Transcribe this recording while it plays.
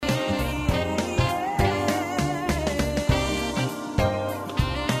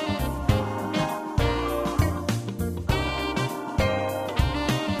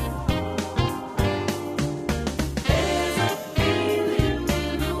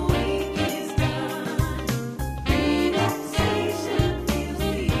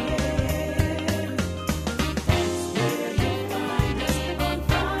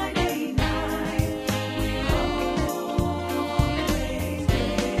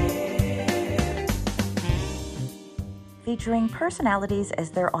featuring personalities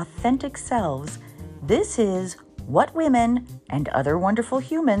as their authentic selves. This is What Women and Other Wonderful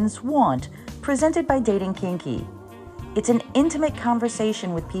Humans Want, presented by Dating Kinky. It's an intimate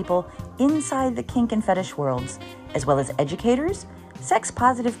conversation with people inside the kink and fetish worlds, as well as educators,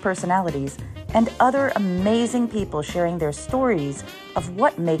 sex-positive personalities, and other amazing people sharing their stories of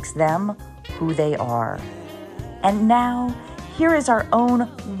what makes them who they are. And now, here is our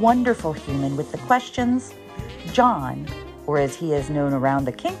own wonderful human with the questions, John, or as he is known around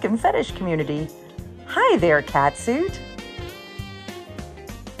the kink and fetish community. Hi there, Catsuit.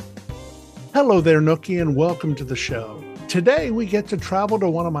 Hello there, Nookie, and welcome to the show. Today, we get to travel to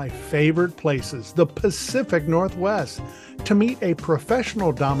one of my favorite places, the Pacific Northwest, to meet a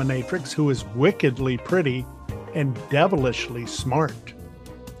professional dominatrix who is wickedly pretty and devilishly smart.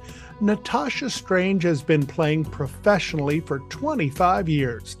 Natasha Strange has been playing professionally for 25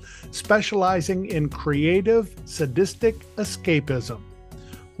 years, specializing in creative, sadistic escapism.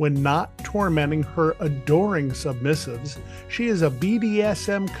 When not tormenting her adoring submissives, she is a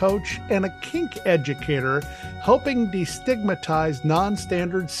BDSM coach and a kink educator, helping destigmatize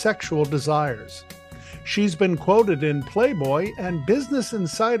non-standard sexual desires. She's been quoted in Playboy and Business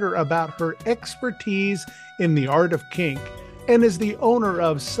Insider about her expertise in the art of kink, and is the owner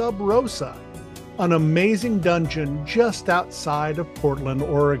of Sub Rosa, an amazing dungeon just outside of Portland,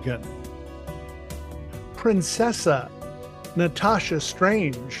 Oregon. Princessa, Natasha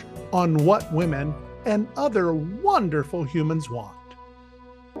Strange, on What Women and Other Wonderful Humans Want.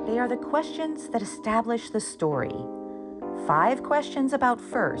 They are the questions that establish the story. 5 questions about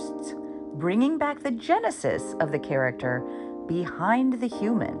firsts, bringing back the genesis of the character behind the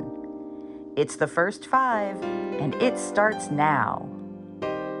human. It's the first 5, and it starts now.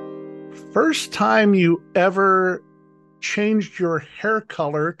 First time you ever changed your hair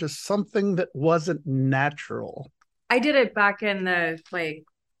color to something that wasn't natural? I did it back in the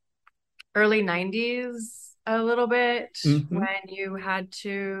early 90s a little bit when you had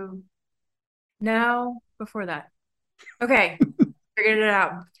to. No, before that. Okay, figured it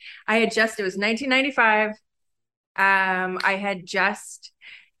out. It was 1995. I had just,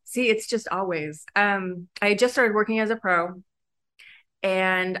 it's just always. I had just started working as a pro,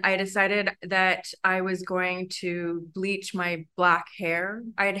 and I decided that I was going to bleach my black hair.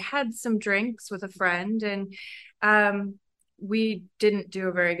 I had had some drinks with a friend, and we didn't do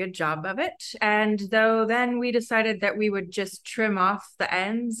a very good job of it. And then we decided that we would just trim off the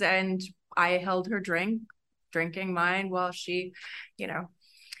ends, and I held her drinking mine while she,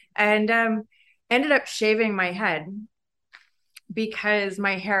 and ended up shaving my head because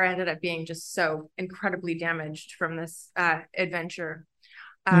my hair ended up being just so incredibly damaged from this adventure.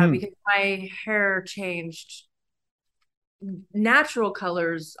 Because my hair changed natural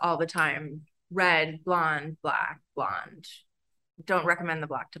colors all the time: red, blonde, black, blonde. Don't recommend the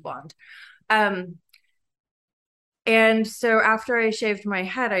black to blonde. And so after I shaved my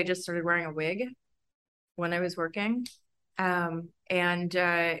head, I just started wearing a wig when I was working. And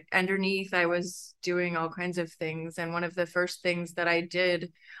underneath, I was doing all kinds of things. And one of the first things that I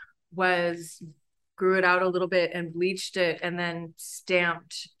did was grew it out a little bit and bleached it, and then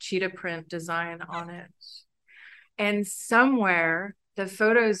stamped cheetah print design on it. And somewhere, the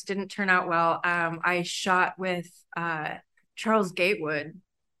photos didn't turn out well. I shot with Charles Gatewood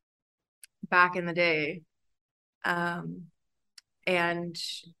back in the day. And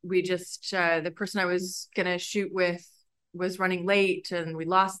we just, the person I was going to shoot with was running late, and we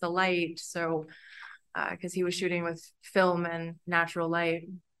lost the light. So, because he was shooting with film and natural light.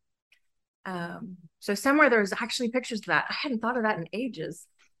 So somewhere there's actually pictures of that. I hadn't thought of that in ages,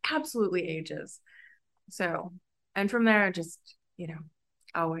 absolutely ages. So, and from there, just,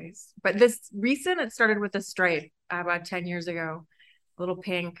 always. But it started with a stripe about 10 years ago. A little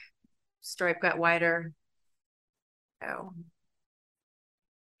pink stripe got wider. Oh.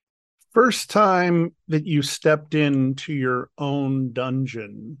 First time that you stepped into your own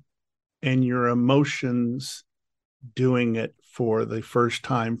dungeon and your emotions doing it for the first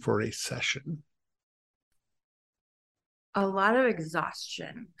time for a session? A lot of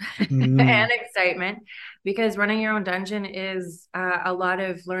exhaustion and excitement, because running your own dungeon is a lot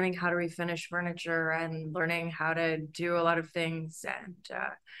of learning how to refinish furniture and learning how to do a lot of things. And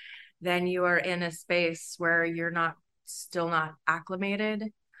then you are in a space where you're still not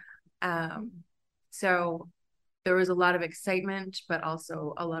acclimated. So there was a lot of excitement, but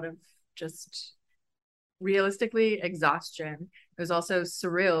also a lot of just realistically exhaustion. It was also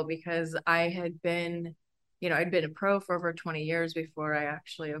surreal because I had been, I'd been a pro for over 20 years before I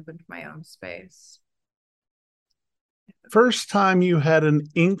actually opened my own space. First time you had an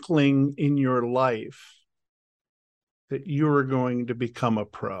inkling in your life that you were going to become a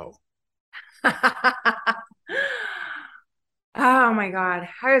pro? Oh my God.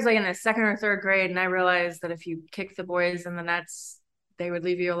 I was like in the second or third grade, and I realized that if you kick the boys in the nuts, they would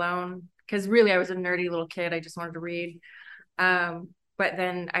leave you alone. Because really, I was a nerdy little kid. I just wanted to read. But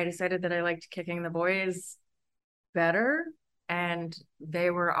then I decided that I liked kicking the boys better, and they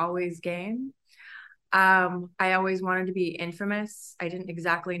were always game. I always wanted to be infamous. I didn't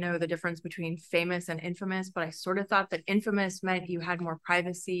exactly know the difference between famous and infamous, but I sort of thought that infamous meant you had more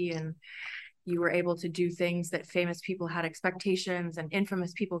privacy and you were able to do things that famous people had expectations, and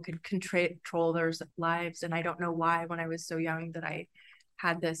infamous people could control their lives. And I don't know why when I was so young that I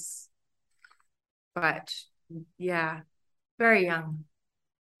had this, but yeah, very young.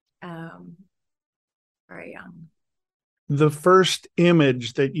 Very young. The first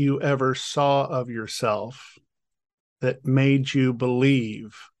image that you ever saw of yourself that made you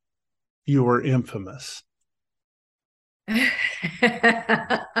believe you were infamous?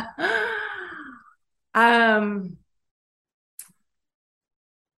 um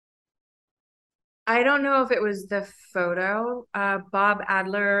I don't know if it was the photo. Bob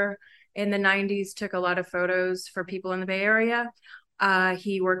Adler in the 90s took a lot of photos for people in the Bay Area.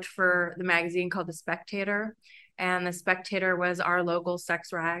 He worked for the magazine called The Spectator, and The Spectator was our local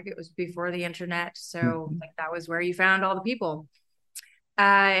sex rag. It was before the internet, so like that was where you found all the people.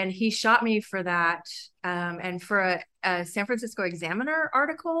 And he shot me for that. And for a San Francisco Examiner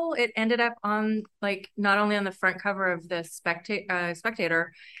article, it ended up on like not only on the front cover of the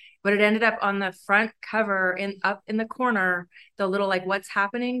Spectator, but it ended up on the front cover up in the corner, the little like what's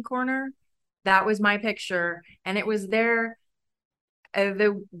happening corner. That was my picture, and it was there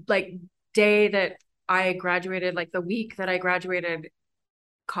the like day that I graduated, like the week that I graduated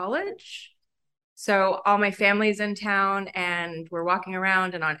college. So all my family's in town, and we're walking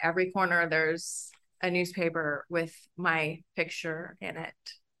around, and on every corner there's a newspaper with my picture in it.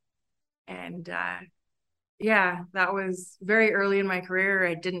 And yeah, that was very early in my career.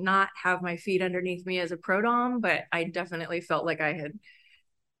 I did not have my feet underneath me as a pro dom, but I definitely felt like I had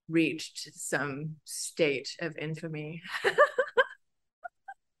reached some state of infamy.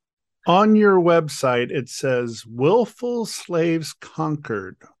 On your website, it says willful slaves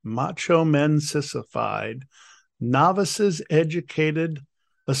conquered, macho men sissified, novices educated,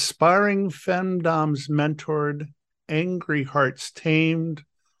 aspiring femdoms mentored, angry hearts tamed,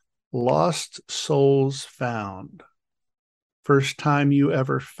 lost souls found. First time you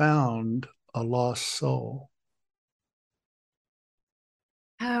ever found a lost soul?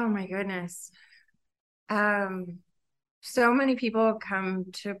 Oh my goodness. So many people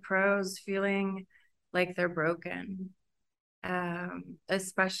come to pros feeling like they're broken,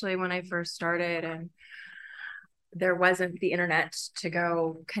 especially when I first started and there wasn't the internet to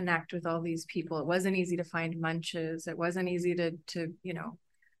go connect with all these people. It wasn't easy to find munches. It wasn't easy to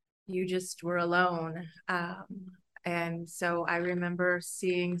you just were alone. And so I remember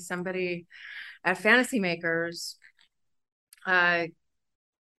seeing somebody at Fantasy Makers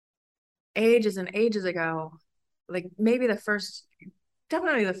ages and ages ago, like maybe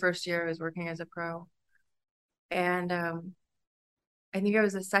definitely the first year I was working as a pro. And I think I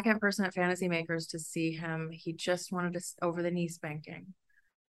was the second person at Fantasy Makers to see him. He just wanted to over the knee spanking.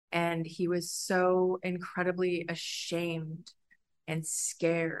 And he was so incredibly ashamed and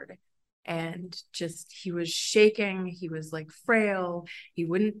scared. And just, he was shaking. He was like frail. He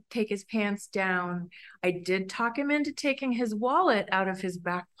wouldn't take his pants down. I did talk him into taking his wallet out of his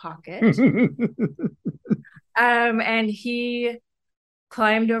back pocket. And he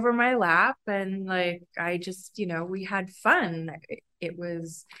climbed over my lap, and like I just, we had fun. It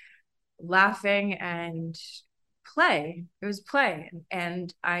was laughing and play. It was play.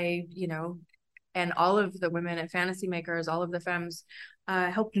 And I, and all of the women at Fantasy Makers, all of the femmes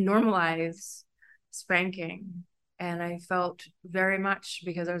helped normalize spanking. And I felt very much,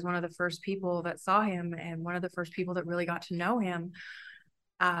 because I was one of the first people that saw him and one of the first people that really got to know him.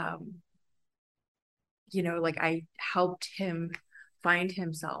 Like I helped him find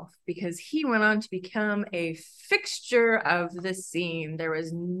himself, because he went on to become a fixture of the scene. There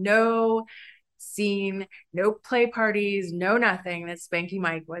was no scene, no play parties, no nothing that Spanky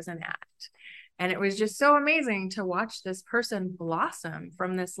Mike wasn't at. And it was just so amazing to watch this person blossom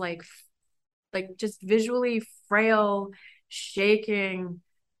from this like just visually frail, shaking,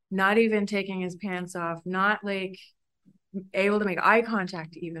 not even taking his pants off, not like able to make eye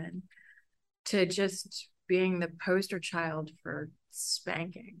contact even, to just being the poster child for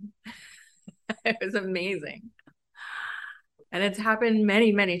spanking. It was amazing. And it's happened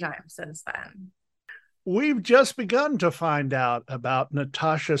many, many times since then. We've just begun to find out about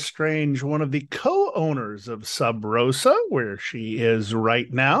Natasha Strange, one of the co-owners of Sub Rosa, where she is right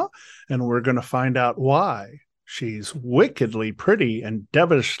now, and we're going to find out why she's wickedly pretty and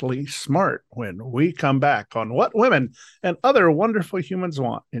devilishly smart when we come back on What Women and Other Wonderful Humans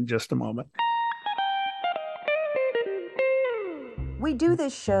Want in just a moment. We do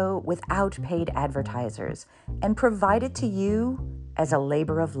this show without paid advertisers and provide it to you as a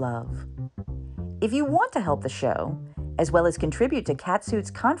labor of love. If you want to help the show, as well as contribute to Catsuit's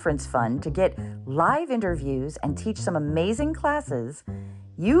conference fund to get live interviews and teach some amazing classes,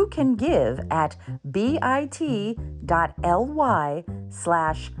 you can give at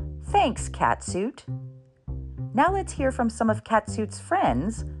bit.ly/thanks Catsuit. Now let's hear from some of Catsuit's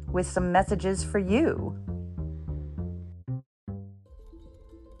friends with some messages for you.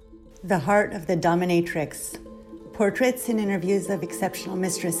 The Heart of the Dominatrix. Portraits and interviews of exceptional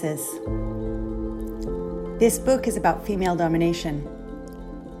mistresses. This book is about female domination.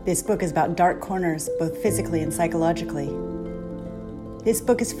 This book is about dark corners, both physically and psychologically. This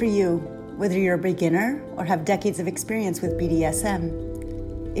book is for you, whether you're a beginner or have decades of experience with BDSM.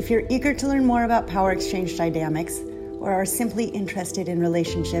 If you're eager to learn more about power exchange dynamics or are simply interested in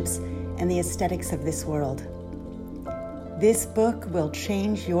relationships and the aesthetics of this world. This book will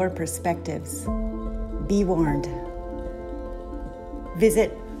change your perspectives. Be warned.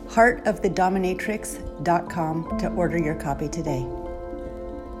 Visit heartofthedominatrix.com to order your copy today.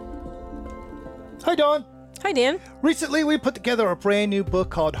 Hi, Dawn. Hi, Dan. Recently, we put together a brand new book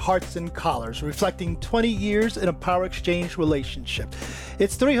called Hearts and Collars, reflecting 20 years in a power exchange relationship.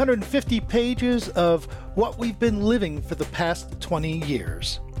 It's 350 pages of what we've been living for the past 20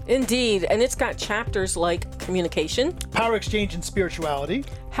 years. Indeed, and it's got chapters like communication, Power exchange and spirituality,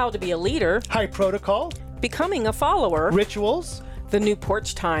 how to be a leader, high protocol, becoming a follower, rituals, the new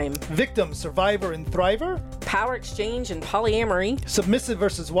porch time, victim, survivor, and thriver, power exchange and polyamory, submissive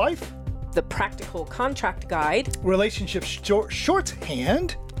versus wife, the practical contract guide, relationship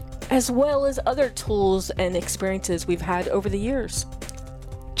shorthand, as well as other tools and experiences we've had over the years.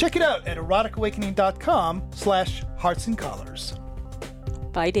 Check it out at eroticawakening.com/hearts and collars.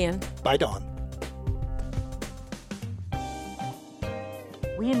 Bye, Dan. Bye, Dawn.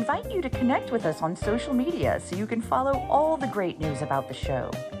 We invite you to connect with us on social media so you can follow all the great news about the show.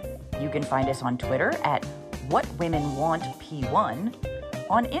 You can find us on Twitter at WhatWomenWantP1,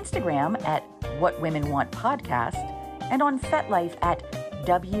 on Instagram at WhatWomenWantPodcast, and on FetLife at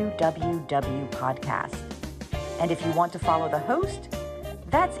WWWPodcast. And if you want to follow the host,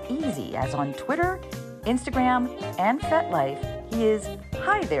 that's easy, as on Twitter, Instagram, and FetLife, he is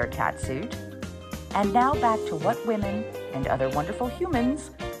Hi There Catsuit. And now back to What Women and Other Wonderful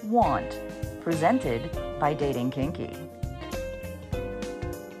Humans Want, presented by Dating Kinky.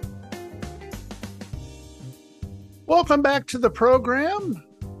 Welcome back to the program.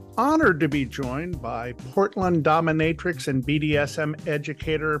 Honored to be joined by Portland dominatrix and BDSM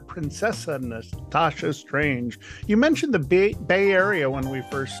educator Princessa Natasha Strange. You mentioned the Bay Area when we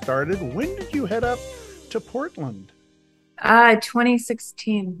first started. When did you head up to Portland?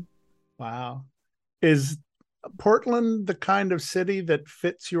 2016. Wow. Is Portland the kind of city that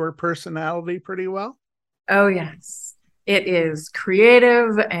fits your personality pretty well? Oh, yes. It is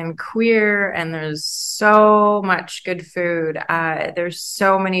creative and queer, and there's so much good food. There's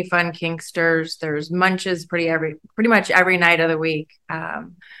so many fun kinksters. There's munches pretty much every night of the week.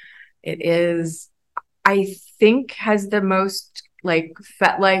 It is, I think, has the most like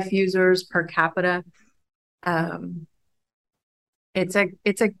FetLife users per capita. It's a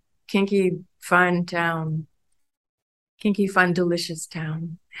kinky, fun town. Kinky, fun, delicious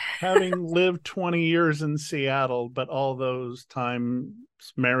town. Having lived 20 years in Seattle, but all those times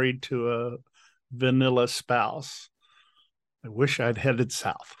married to a vanilla spouse, I wish I'd headed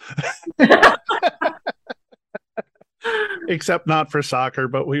south. Except not for soccer,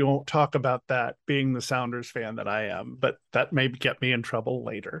 but we won't talk about that, being the Sounders fan that I am. But that may get me in trouble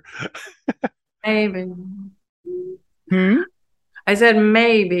later. Maybe. I said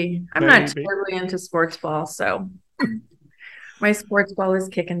maybe. I'm not terribly into sports ball, so my sports ball is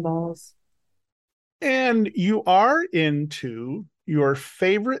kicking balls. And you are into your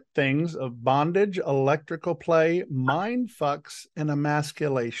favorite things of bondage, electrical play, mind fucks, and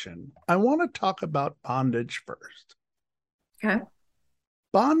emasculation. I want to talk about bondage first. Okay.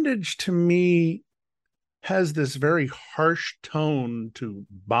 Bondage to me has this very harsh tone to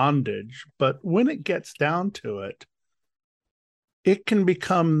bondage, but when it gets down to it, it can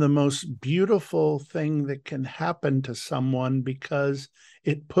become the most beautiful thing that can happen to someone because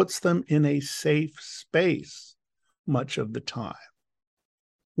it puts them in a safe space much of the time.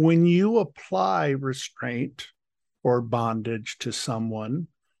 When you apply restraint or bondage to someone,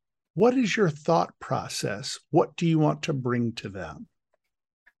 what is your thought process? What do you want to bring to them?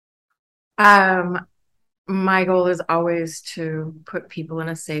 My goal is always to put people in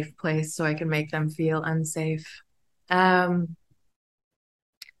a safe place so I can make them feel unsafe. Bondage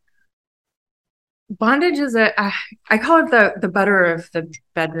is I call it the butter of the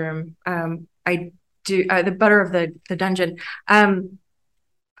bedroom. I do the butter of the dungeon.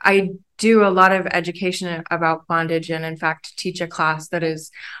 I do a lot of education about bondage, and in fact teach a class that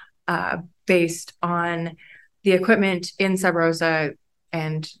is based on the equipment in Sub Rosa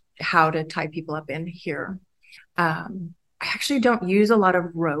and how to tie people up in here. I actually don't use a lot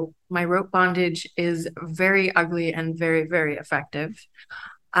of rope. My rope bondage is very ugly and very, very effective.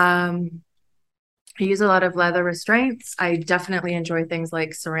 I use a lot of leather restraints. I definitely enjoy things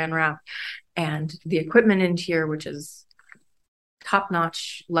like saran wrap and the equipment in here, which is top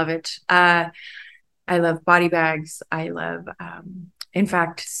notch. Love it. I love body bags. I love, in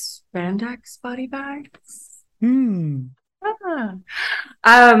fact, spandex body bags. And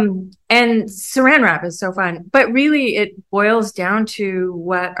saran wrap is so fun, but really it boils down to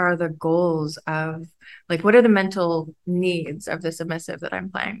what are the goals of, like, what are the mental needs of the submissive that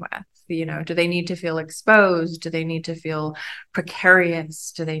I'm playing with? You know, do they need to feel exposed? Do they need to feel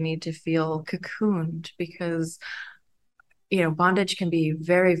precarious? Do they need to feel cocooned? Because, you know, bondage can be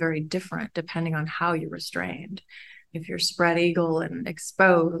very, very different depending on how you're restrained. If you're spread eagle and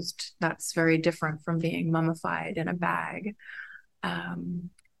exposed, that's very different from being mummified in a bag,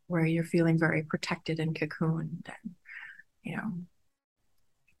 where you're feeling very protected and cocooned. And, you know,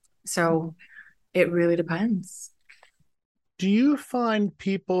 so it really depends. Do you find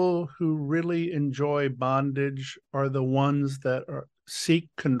people who really enjoy bondage are the ones that seek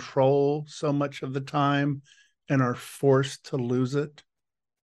control so much of the time and are forced to lose it?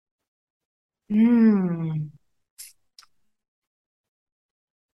 I'm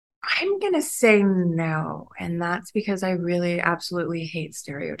going to say no. And that's because I really absolutely hate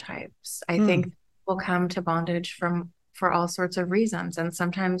stereotypes. I think people come to bondage for all sorts of reasons. And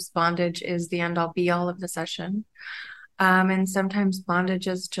sometimes bondage is the end all be all of the session. And sometimes bondage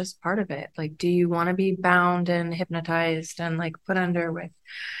is just part of it. Like, do you want to be bound and hypnotized and like put under with,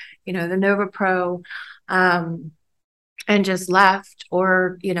 you know, the Nova Pro, and just left?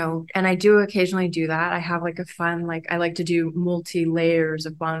 Or, you know, and I do occasionally do that. I have like a fun, like, I like to do multi layers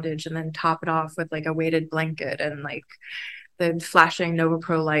of bondage and then top it off with like a weighted blanket and like the flashing Nova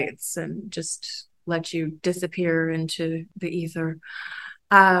Pro lights and just let you disappear into the ether.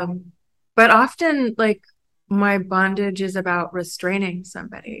 But often, like, my bondage is about restraining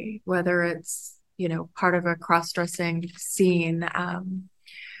somebody, whether it's, you know, part of a cross-dressing scene.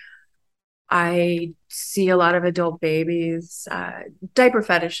 I see a lot of adult babies, diaper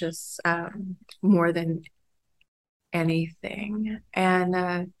fetishists, more than anything.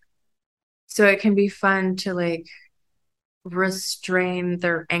 And so it can be fun to like restrain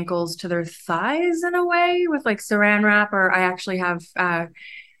their ankles to their thighs in a way with like saran wrap, or I actually have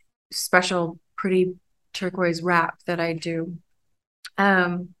special pretty turquoise wrap that I do,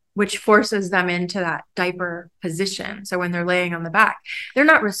 which forces them into that diaper position. So when they're laying on the back, they're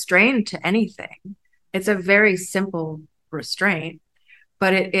not restrained to anything. It's a very simple restraint,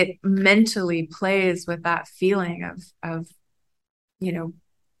 but it mentally plays with that feeling of, you know,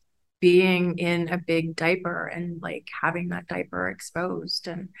 being in a big diaper and like having that diaper exposed.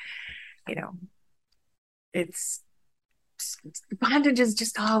 And, you know, it's bondage is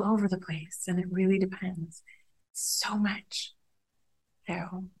just all over the place, and it really depends so much.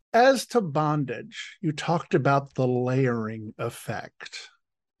 So, as to bondage, you talked about the layering effect.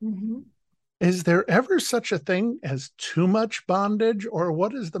 Is there ever such a thing as too much bondage, or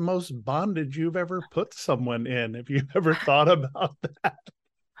what is the most bondage you've ever put someone in? Have you ever thought about that?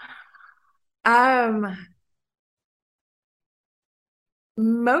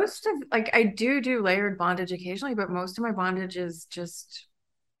 Most of, like, I do layered bondage occasionally, but most of my bondage is just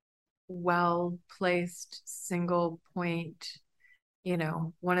well placed, single point. You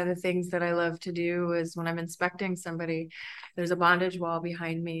know, one of the things that I love to do is when I'm inspecting somebody, there's a bondage wall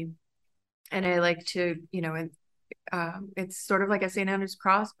behind me, and I like to, you know, it's sort of like a St. Andrew's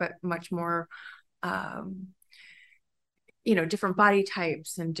cross, but much more, you know, different body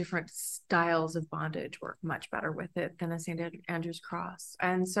types and different styles of bondage work much better with it than a St. Andrew's cross.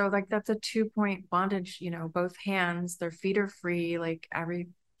 And so, like, that's a 2-point bondage, you know, both hands, their feet are free, like every,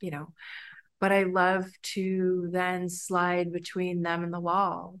 you know, but I love to then slide between them and the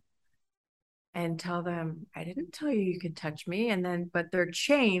wall and tell them, I didn't tell you could touch me. And then, but they're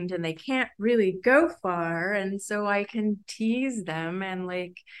chained and they can't really go far. And so I can tease them and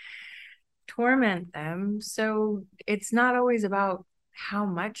like torment them. So it's not always about how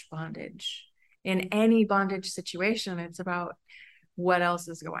much bondage. In any bondage situation, it's about what else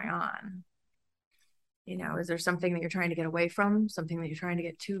is going on. You know, is there something that you're trying to get away from, something that you're trying to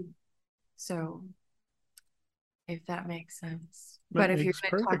get to? So if that makes sense. But if you're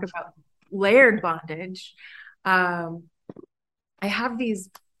going to talk about layered bondage, I have these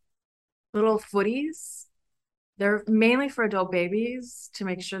little footies. They're mainly for adult babies to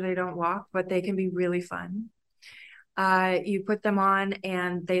make sure they don't walk, but they can be really fun. You put them on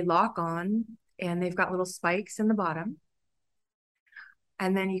and they lock on, and they've got little spikes in the bottom.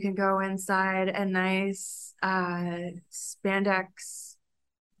 And then you can go inside a nice spandex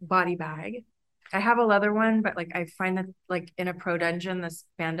body bag. I have a leather one, but like I find that like in a pro dungeon, the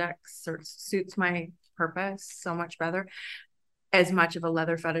spandex suits my purpose so much better. As much of a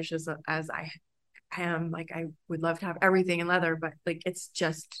leather fetish as I am, like I would love to have everything in leather, but like it's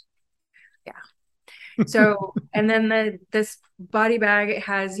just, yeah. So, and then this body bag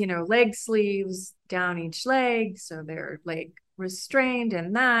has, you know, leg sleeves down each leg, so they're like restrained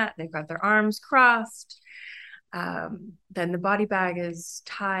in that. They've got their arms crossed. Then the body bag is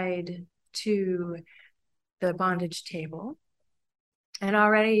tied to the bondage table. And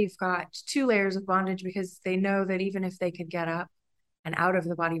already you've got 2 layers of bondage, because they know that even if they could get up and out of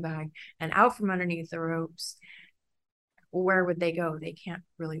the body bag and out from underneath the ropes, where would they go? They can't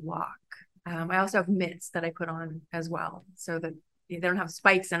really walk. I also have mitts that I put on as well, so that they don't have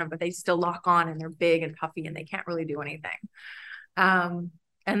spikes in them, but they still lock on, and they're big and puffy and they can't really do anything. And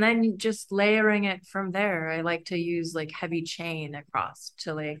then just layering it from there, I like to use like heavy chain across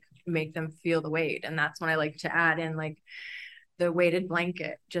to like make them feel the weight. And that's when I like to add in like the weighted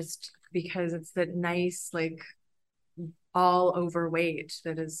blanket, just because it's that nice, like all over weight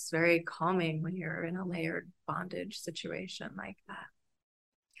that is very calming when you're in a layered bondage situation like that.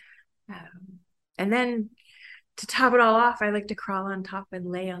 And then to top it all off, I like to crawl on top and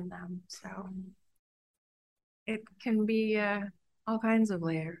lay on them. So it can be all kinds of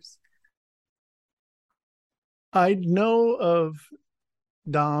layers. I know of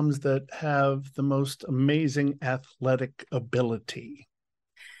doms that have the most amazing athletic ability,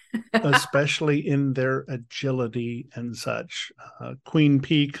 especially in their agility and such. Queen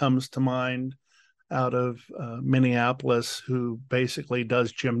P comes to mind out of Minneapolis, who basically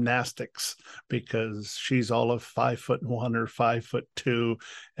does gymnastics because she's all of 5'1" or 5'2"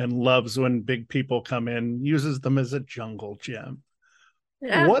 and loves when big people come in, uses them as a jungle gym.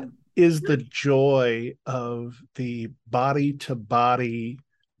 Yeah. What is the joy of the body to body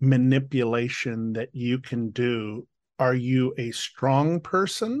manipulation that you can do? Are you a strong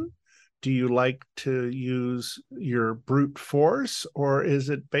person? Do you like to use your brute force, or is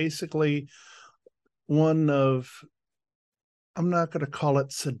it basically one of, I'm not going to call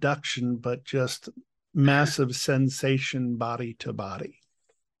it seduction, but just massive sensation body to body?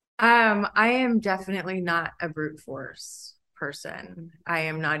 I am definitely not a brute force person. I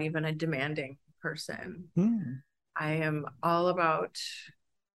am not even a demanding person. I am all about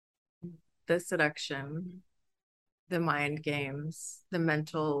the seduction, the mind games, the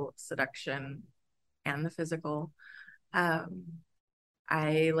mental seduction, and the physical.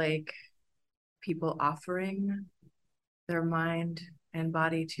 I like people offering their mind and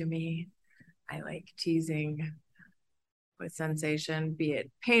body to me. I like teasing with sensation, be it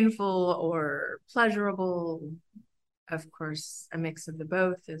painful or pleasurable. Of course, a mix of the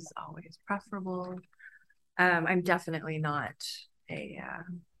both is always preferable. I'm definitely not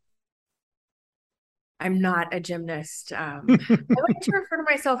I'm not a gymnast. I like to refer to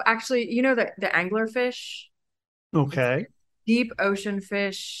myself, actually, you know, the anglerfish. Okay. Deep ocean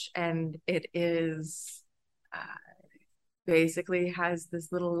fish, and it is basically has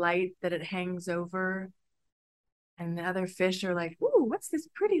this little light that it hangs over, and the other fish are like, ooh, what's this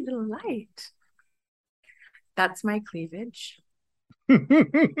pretty little light? That's my cleavage. And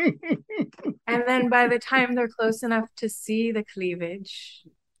then by the time they're close enough to see the cleavage,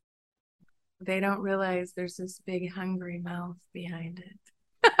 they don't realize there's this big hungry mouth behind it.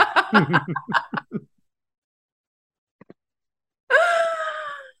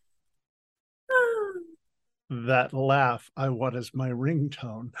 That laugh I want as my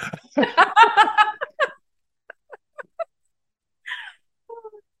ringtone.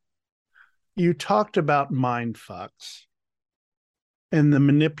 You talked about mind fucks and the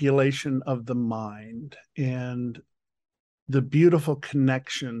manipulation of the mind and the beautiful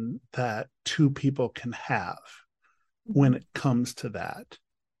connection that 2 people can have when it comes to that.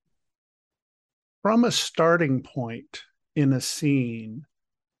 From a starting point in a scene,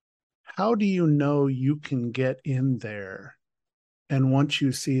 how do you know you can get in there? And once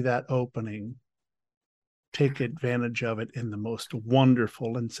you see that opening, take advantage of it in the most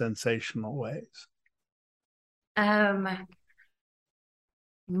wonderful and sensational ways? Mind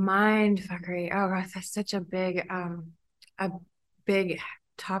fuckery. Oh gosh, that's such a big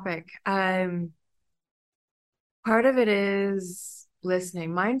topic. Part of it is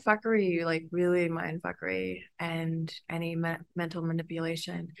listening. Mind fuckery, like really mind fuckery and any mental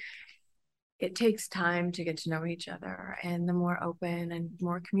manipulation. It takes time to get to know each other, and the more open and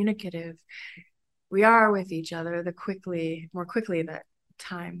more communicative we are with each other, the more quickly that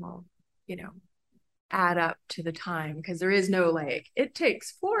time will, add up to the time, because there is no like, it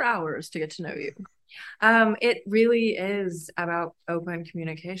takes 4 hours to get to know you. It really is about open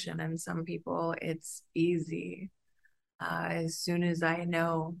communication, and some people it's easy. As soon as I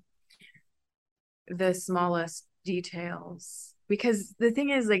know the smallest details, because the thing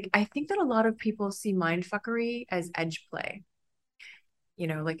is, like, I think that a lot of people see mindfuckery as edge play.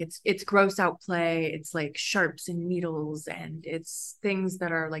 Like it's gross out play. It's like sharps and needles, and it's things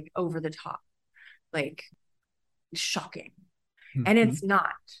that are like over the top, like shocking. And it's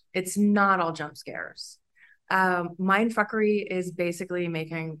not all jump scares. Mind fuckery is basically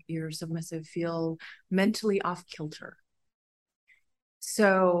making your submissive feel mentally off kilter.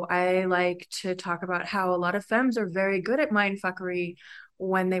 So I like to talk about how a lot of femmes are very good at mind fuckery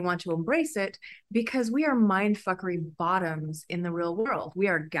when they want to embrace it, because we are mind fuckery bottoms in the real world. We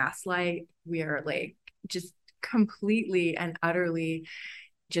are gaslight. We are like just completely and utterly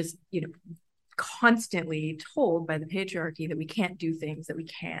just, constantly told by the patriarchy that we can't do things that we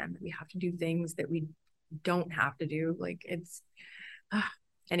can, that we have to do things that we don't have to do. Like it's,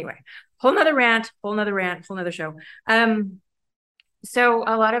 anyway, whole nother rant, whole nother show. So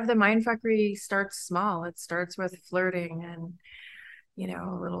a lot of the mindfuckery starts small. It starts with flirting and,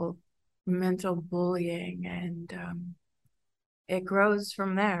 a little mental bullying, and it grows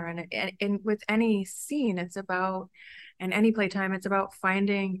from there. And with any scene, it's about, and any playtime, it's about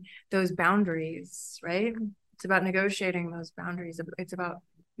finding those boundaries, right? It's about negotiating those boundaries. It's about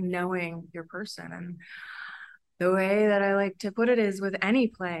knowing your person. And the way that I like to put it is, with any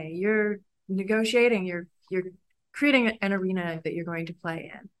play, you're negotiating, you're creating an arena that you're going to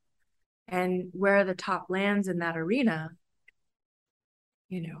play in. And where the top lands in that arena,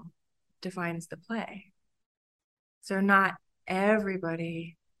 defines the play. So not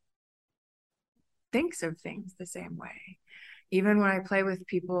everybody thinks of things the same way. Even when I play with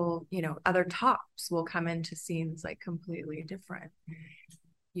people, other tops will come into scenes like completely different,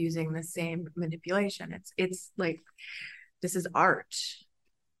 using the same manipulation. It's like, this is art.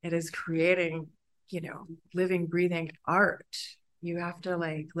 It is creating, living, breathing art. You have to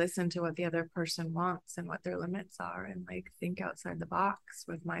like listen to what the other person wants and what their limits are, and like think outside the box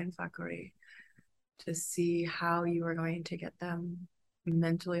with mindfuckery to see how you are going to get them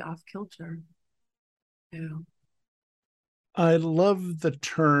mentally off kilter. Yeah. I love the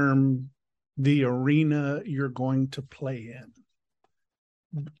term, the arena you're going to play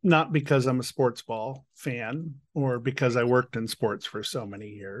in. Not because I'm a sports ball fan or because I worked in sports for so many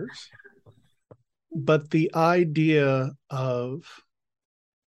years, but the idea of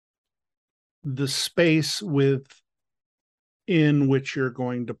the space in which you're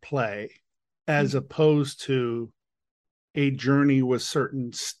going to play, as opposed to a journey with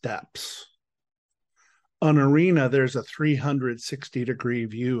certain steps. An arena, there's a 360-degree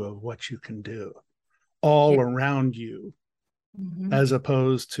view of what you can do all around you, as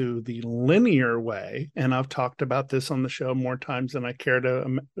opposed to the linear way. And I've talked about this on the show more times than I care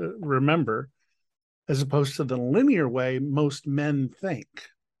to remember. As opposed to the linear way most men think.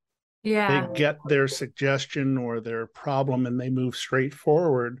 Yeah. They get their suggestion or their problem and they move straight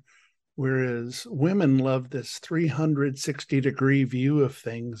forward. Whereas women love this 360-degree view of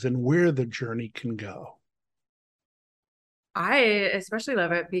things and where the journey can go. I especially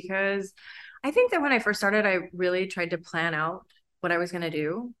love it because I think that when I first started, I really tried to plan out what I was going to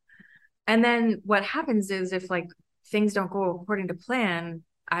do. And then what happens is, if like things don't go according to plan,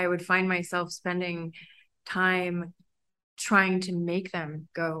 I would find myself spending time trying to make them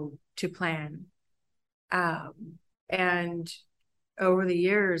go to plan. And over the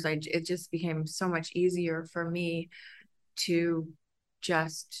years, it just became so much easier for me to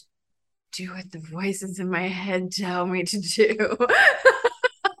just do what the voices in my head tell me to do.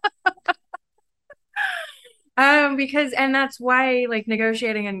 And that's why, like,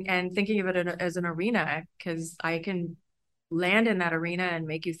 negotiating and thinking of it as an arena, because I can land in that arena and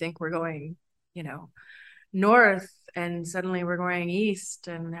make you think we're going, north, and suddenly we're going east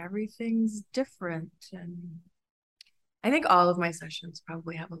and everything's different. And I think all of my sessions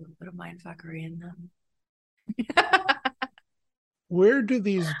probably have a little bit of mindfuckery in them. Where do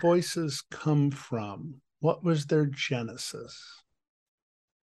these voices come from? What was their genesis?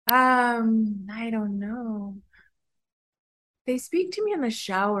 I don't know. They speak to me in the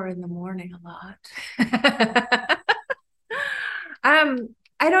shower in the morning a lot.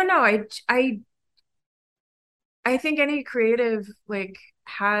 I don't know. I think any creative like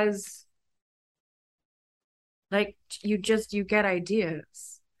has like you get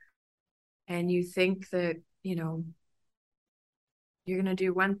ideas and you think that, you know, you're gonna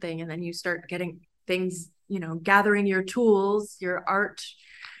do one thing and then you start getting things, you know, gathering your tools, your art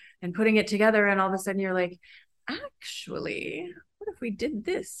and putting it together, and all of a sudden you're like, actually, what if we did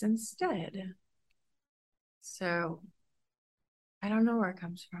this instead? So I don't know where it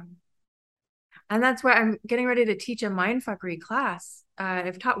comes from. And that's why I'm getting ready to teach a mindfuckery class.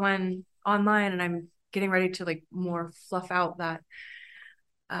 I've taught one online and I'm getting ready to like more fluff out that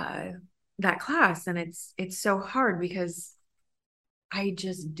class. And it's so hard because I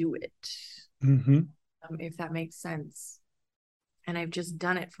just do it. If that makes sense. And I've just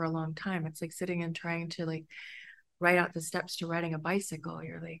done it for a long time. It's like sitting and trying to like write out the steps to riding a bicycle.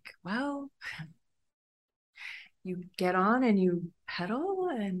 You're like, well, you get on and you pedal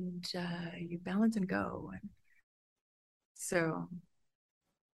and you balance and go. And so.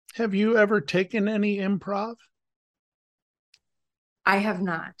 Have you ever taken any improv? I have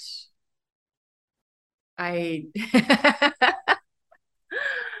not. I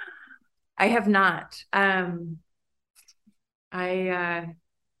I have not. I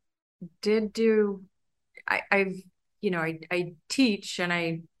did do I've you know I teach and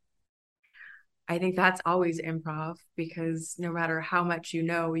I think that's always improv because no matter how much you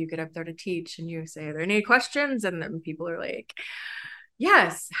know, you get up there to teach and you say, are there any questions? And then people are like,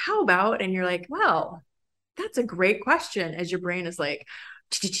 yes, how about? And you're like, well, that's a great question, as your brain is like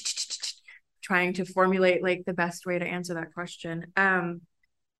trying to formulate like the best way to answer that question.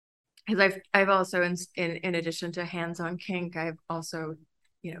 Because I've also in addition to hands-on kink, I've also,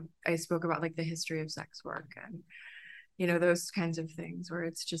 you know, I spoke about like the history of sex work and, you know, those kinds of things where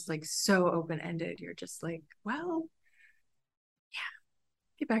it's just like so open-ended. You're just like, well, yeah,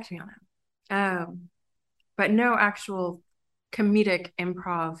 get back to me on that. But no actual comedic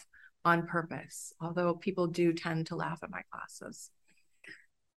improv on purpose, although people do tend to laugh at my classes.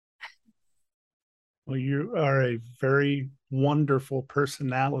 Well, you are a very wonderful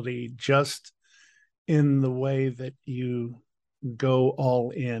personality just in the way that you go all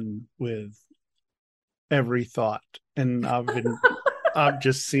in with every thought. And I've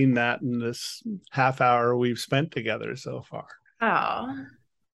just seen that in this half hour we've spent together so far. Oh.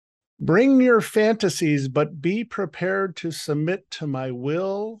 Bring your fantasies, but be prepared to submit to my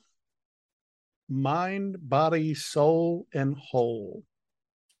will, mind, body, soul, and whole.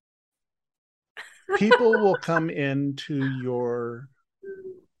 People will come into your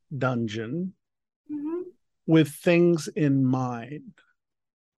dungeon with things in mind,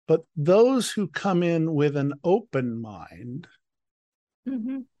 but those who come in with an open mind,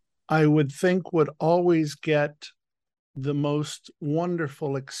 I would think would always get the most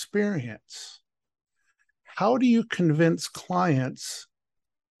wonderful experience. How do you convince clients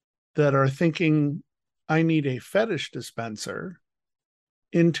that are thinking, I need a fetish dispenser,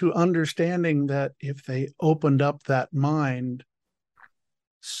 into understanding that if they opened up that mind,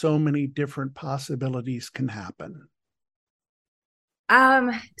 so many different possibilities can happen?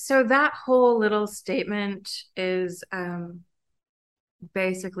 So that whole little statement is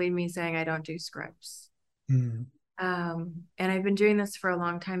basically me saying I don't do scripts. And I've been doing this for a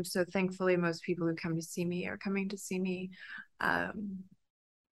long time. So thankfully, most people who come to see me are coming to see me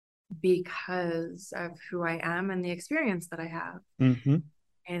because of who I am and the experience that I have.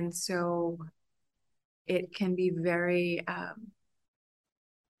 And so it can be very,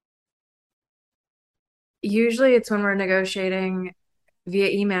 usually it's when we're negotiating via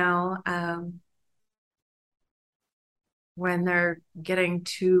email, when they're getting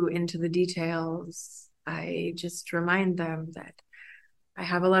too into the details, I just remind them that I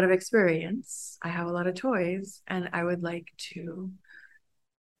have a lot of experience, I have a lot of toys, and I would like to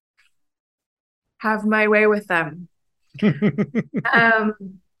have my way with them.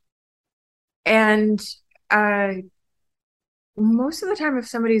 And most of the time, if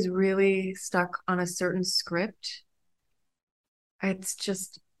somebody's really stuck on a certain script, it's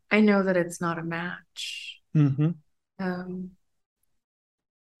just, I know that it's not a match. You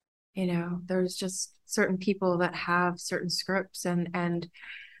know, there's just certain people that have certain scripts and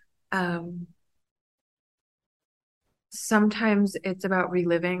sometimes it's about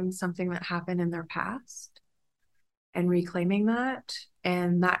reliving something that happened in their past and reclaiming that,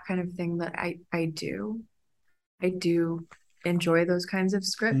 and that kind of thing that I do. I do enjoy those kinds of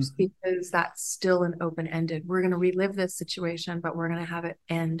scripts because that's still an open-ended. We're going to relive this situation, but we're going to have it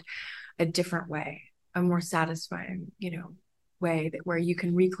end a different way, a more satisfying, way that where you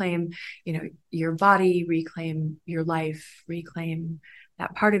can reclaim, your body, reclaim your life, reclaim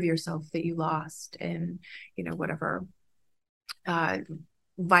that part of yourself that you lost in, whatever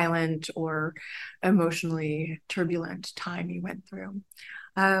violent or emotionally turbulent time you went through.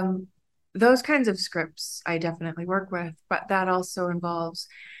 Those kinds of scripts I definitely work with, but that also involves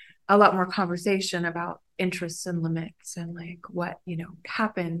a lot more conversation about interests and limits and like what,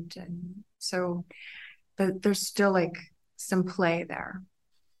 happened. And so there's still like some play there,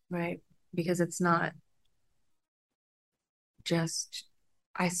 right? Because it's not just,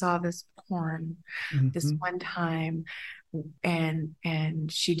 I saw this porn this one time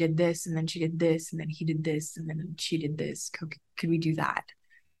and she did this and then she did this and then he did this and then she did this. Could we do that?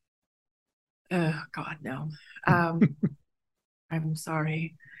 Oh God, no. I'm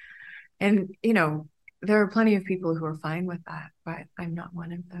sorry. And there are plenty of people who are fine with that, but I'm not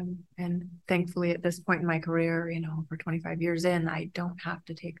one of them. And thankfully at this point in my career, for 25 years in, I don't have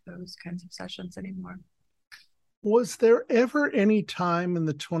to take those kinds of sessions anymore. Was there ever any time in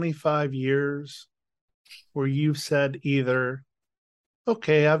the 25 years where you've said either,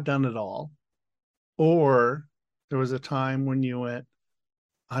 okay, I've done it all, or there was a time when you went,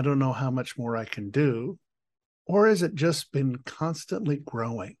 I don't know how much more I can do, or has it just been constantly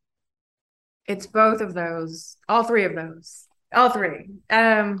growing? It's both of those, all three of those, all three.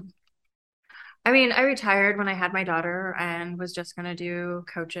 I mean, I retired when I had my daughter and was just going to do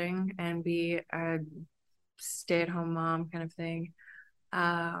coaching and be a stay-at-home mom kind of thing.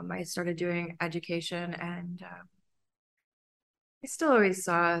 I started doing education and I still always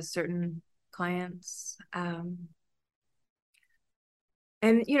saw certain clients.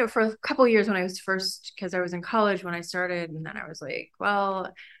 And, for a couple of years when I was because I was in college when I started, and then I was like,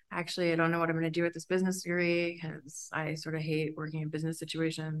 well, actually, I don't know what I'm going to do with this business degree because I sort of hate working in business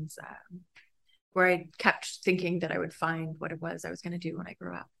situations, where I kept thinking that I would find what it was I was going to do when I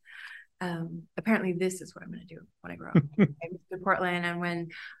grew up. Apparently this is what I'm going to do when I grow up. I moved to Portland, and when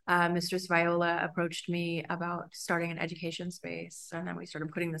Mistress Viola approached me about starting an education space, and then we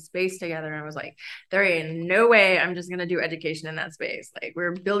started putting the space together, and I was like, there ain't no way I'm just going to do education in that space. Like,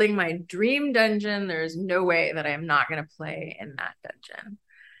 we're building my dream dungeon. There's no way that I am not going to play in that dungeon.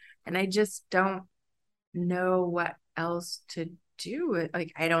 And I just don't know what else to do.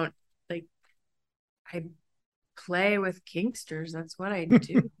 Like, I don't, like, I play with kinksters. That's what I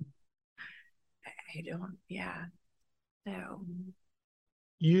do. I don't, yeah. No.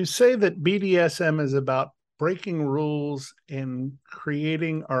 You say that BDSM is about breaking rules and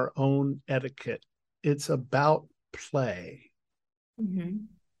creating our own etiquette. It's about play.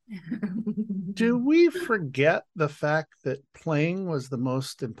 Do we forget the fact that playing was the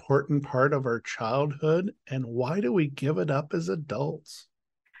most important part of our childhood? And why do we give it up as adults?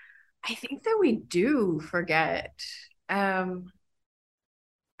 I think that we do forget.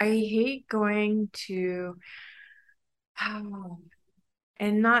 I hate going to,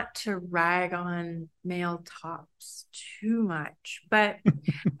 and not to rag on male tops too much, but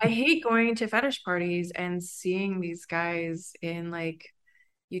I hate going to fetish parties and seeing these guys in like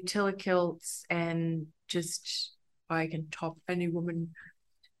utilikilts and just, I can top any woman.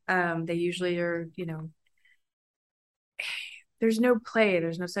 They usually are, there's no play,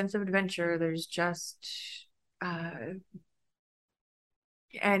 there's no sense of adventure, there's just,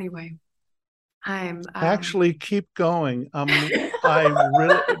 anyway. I'm actually keep going. I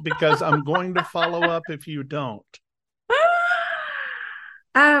really, because I'm going to follow up if you don't.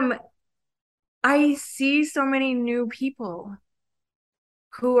 I see so many new people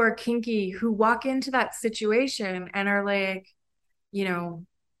who are kinky who walk into that situation and are like,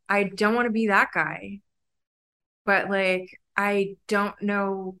 I don't want to be that guy, but like I don't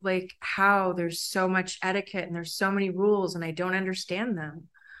know like how. There's so much etiquette and there's so many rules and I don't understand them.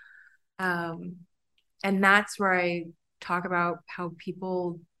 And that's where I talk about how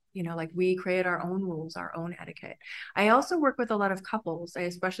people, like we create our own rules, our own etiquette. I also work with a lot of couples. I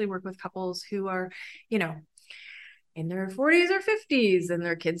especially work with couples who are, in their 40s or 50s and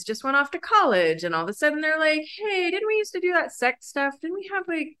their kids just went off to college and all of a sudden they're like, hey, didn't we used to do that sex stuff? Didn't we have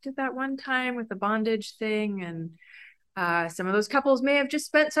like did that one time with the bondage thing? And some of those couples may have just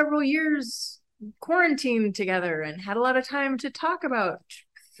spent several years quarantined together and had a lot of time to talk about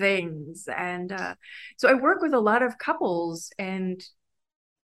things. And so I work with a lot of couples, and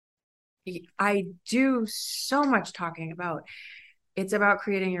I do so much talking about. It's about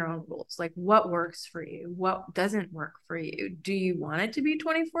creating your own rules. Like, what works for you? What doesn't work for you? Do you want it to be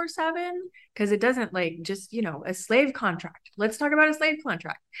 24/7? Because it doesn't, like, just, a slave contract. Let's talk about a slave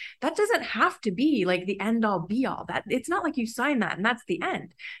contract. That doesn't have to be like the end all be all. That it's not like you sign that and that's the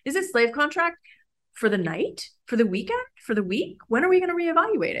end. Is this slave contract for the night, for the weekend, for the week? When are we going to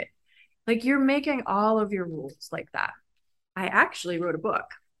reevaluate it? Like, you're making all of your rules like that. I actually wrote a book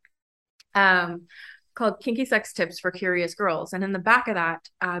called Kinky Sex Tips for Curious Girls. And in the back of that,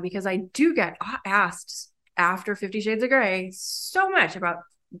 because I do get asked after 50 Shades of Grey so much about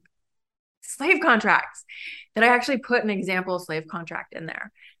slave contracts, that I actually put an example slave contract in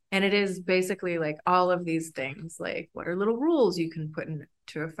there. And it is basically like all of these things, like what are little rules you can put into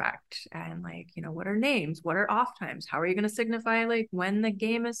effect, and like, what are names, what are off times, how are you going to signify like when the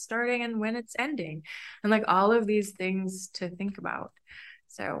game is starting and when it's ending, and like all of these things to think about.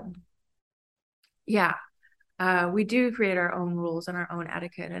 So yeah, we do create our own rules and our own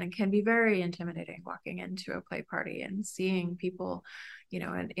etiquette, and it can be very intimidating walking into a play party and seeing people,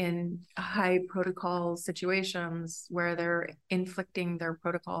 in high protocol situations where they're inflicting their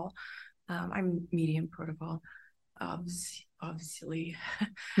protocol. I'm medium protocol, obviously.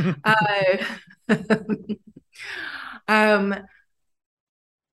 And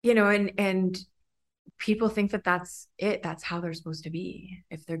people think that that's it. That's how they're supposed to be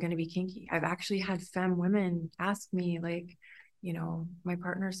if they're going to be kinky. I've actually had femme women ask me, like, my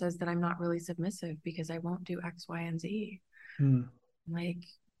partner says that I'm not really submissive because I won't do X, Y, and Z. Like,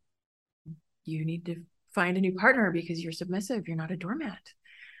 you need to find a new partner because you're submissive. You're not a doormat.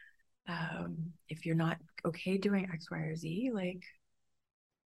 If you're not okay doing X, Y, or Z, like,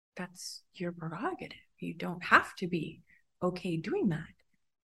 that's your prerogative. You don't have to be okay doing that.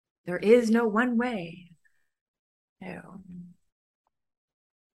 There is no one way. No.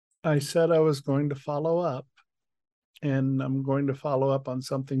 I said I was going to follow up, and I'm going to follow up on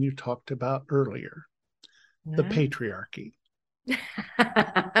something you talked about earlier, the patriarchy.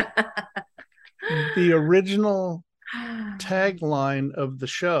 The original tagline of the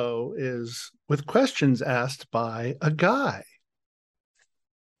show is with questions asked by a guy.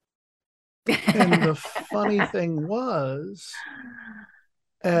 And the funny thing was,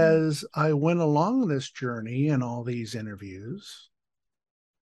 as I went along this journey in all these interviews,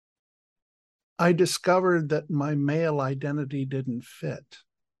 I discovered that my male identity didn't fit.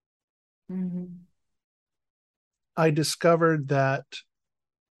 I discovered that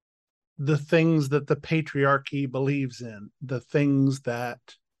the things that the patriarchy believes in, the things that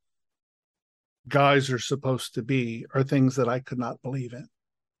guys are supposed to be, are things that I could not believe in.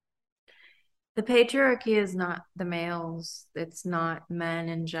 The patriarchy is not the males. It's not men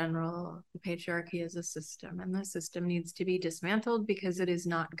in general. The patriarchy is a system, and the system needs to be dismantled because it is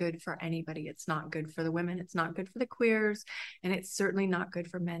not good for anybody. It's not good for the women. It's not good for the queers, and it's certainly not good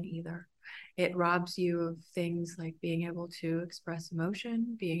for men either. It robs you of things like being able to express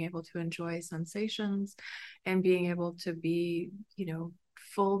emotion, being able to enjoy sensations, and being able to be,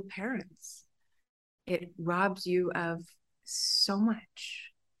 full parents. It robs you of so much.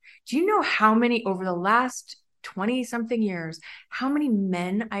 Do you know how many, over the last 20 something years, how many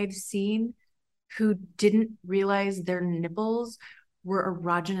men I've seen who didn't realize their nipples were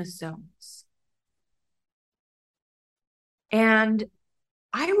erogenous zones? And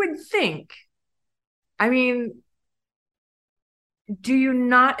I would think, do you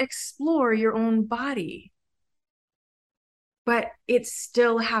not explore your own body? But it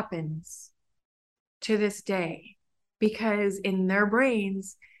still happens to this day, because in their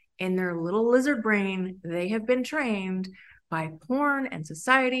brains, in their little lizard brain, they have been trained by porn and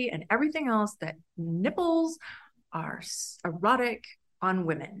society and everything else that nipples are erotic on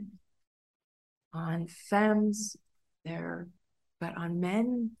women. On femmes, but on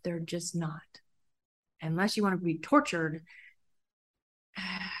men, they're just not. Unless you want to be tortured.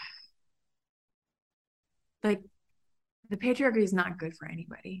 Like, the patriarchy is not good for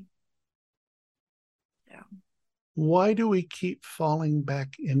anybody. So. Why do we keep falling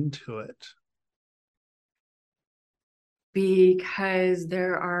back into it? Because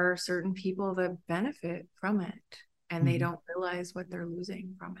there are certain people that benefit from it, and they don't realize what they're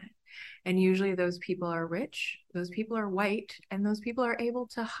losing from it. And usually those people are rich, those people are white, and those people are able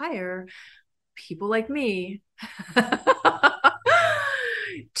to hire people like me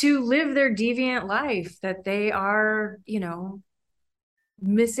to live their deviant life that they are,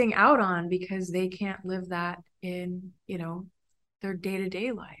 missing out on because they can't live that in, their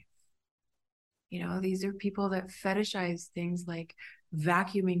day-to-day life. These are people that fetishize things like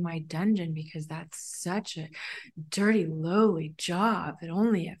vacuuming my dungeon because that's such a dirty, lowly job that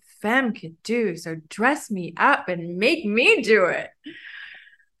only a femme could do. So dress me up and make me do it.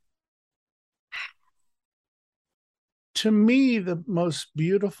 To me, the most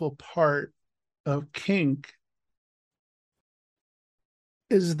beautiful part of kink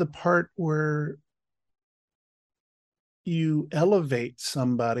is the part where you elevate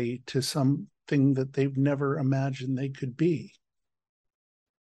somebody to something that they've never imagined they could be.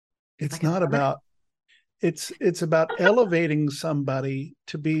 It's like not about, it's about elevating somebody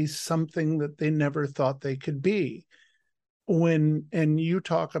to be something that they never thought they could be. And you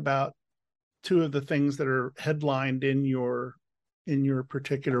talk about two of the things that are headlined in your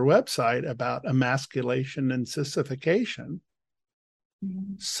particular website about emasculation and sissification.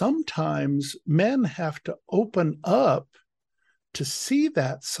 Mm-hmm. Sometimes men have to open up to see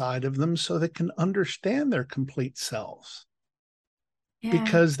that side of them so they can understand their complete selves. Yeah.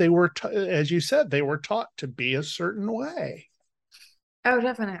 Because they were, as you said, they were taught to be a certain way. Oh,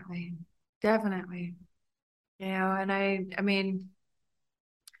 definitely. Definitely. You know, and I mean,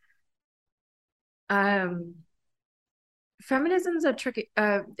 feminism's a tricky,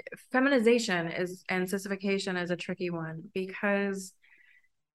 feminization and sissification is a tricky one, because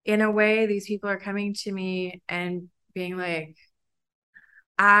in a way, these people are coming to me and being like,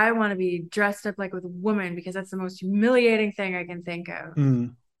 I want to be dressed up like with a woman because that's the most humiliating thing I can think of.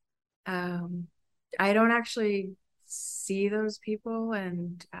 Mm. I don't actually see those people,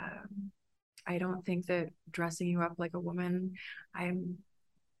 and I don't think that dressing you up like a woman,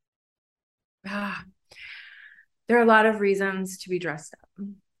 there are a lot of reasons to be dressed up.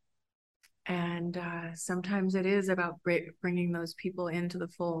 And sometimes it is about bringing those people into the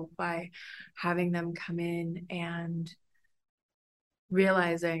fold by having them come in and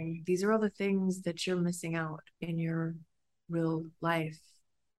realizing these are all the things that you're missing out in your real life,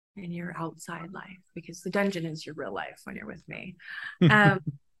 in your outside life, because the dungeon is your real life when you're with me. But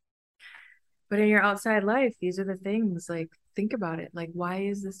in your outside life, these are the things, like, think about it. Like, why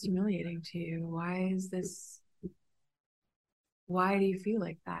is this humiliating to you? Why do you feel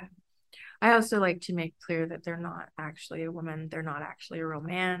like that? I also like to make clear that they're not actually a woman. They're not actually a real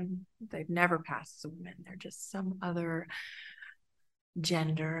man. They've never passed as a woman. They're just some other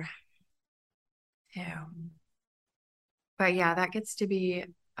gender. Yeah. But yeah, that gets to be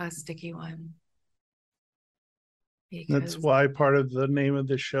a sticky one. That's why part of the name of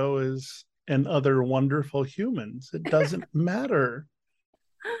the show is "And Other Wonderful Humans." It doesn't matter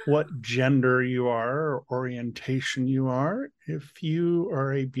what gender you are or orientation you are. If you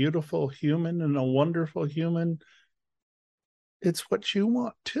are a beautiful human and a wonderful human, it's what you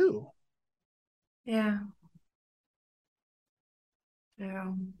want too. Yeah.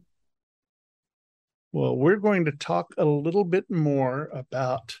 Yeah. Well, we're going to talk a little bit more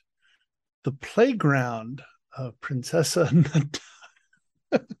about the playground of Princessa.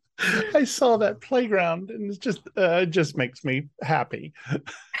 I saw that playground, and it just makes me happy.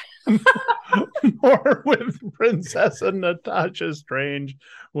 More with Princessa Natasha Strange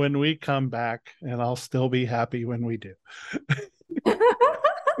when we come back, and I'll still be happy when we do.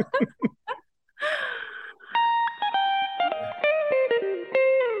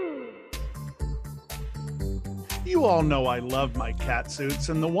 You all know I love my cat suits,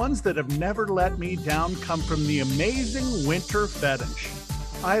 and the ones that have never let me down come from the amazing Winter Fetish.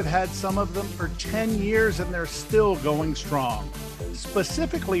 I've had some of them for 10 years and they're still going strong.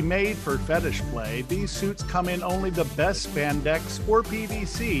 Specifically made for fetish play, these suits come in only the best spandex or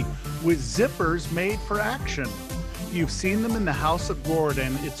PVC with zippers made for action. You've seen them in the House of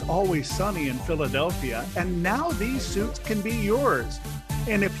Gordon, It's Always Sunny in Philadelphia, and now these suits can be yours.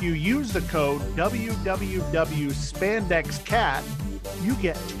 And if you use the code WWWSpandexCat, you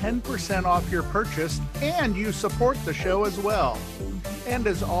get 10% off your purchase and you support the show as well. And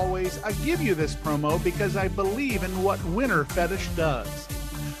as always, I give you this promo because I believe in what Winter Fetish does.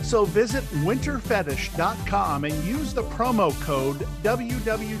 So visit winterfetish.com and use the promo code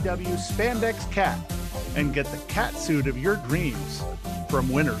WWWSpandexCat and get the cat suit of your dreams from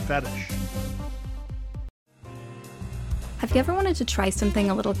Winter Fetish. Have you ever wanted to try something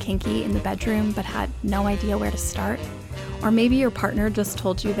a little kinky in the bedroom but had no idea where to start? Or maybe your partner just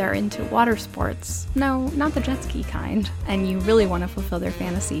told you they're into water sports. No, not the jet ski kind. And you really want to fulfill their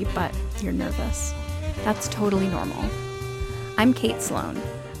fantasy, but you're nervous. That's totally normal. I'm Kate Sloan.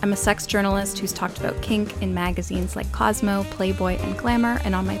 I'm a sex journalist who's talked about kink in magazines like Cosmo, Playboy, and Glamour,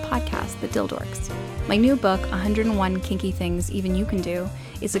 and on my podcast, The Dildorks. My new book, 101 Kinky Things Even You Can Do,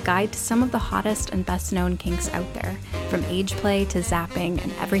 is a guide to some of the hottest and best-known kinks out there, from age play to zapping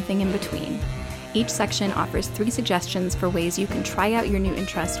and everything in between. Each section offers 3 suggestions for ways you can try out your new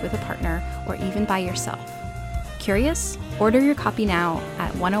interest with a partner or even by yourself. Curious? Order your copy now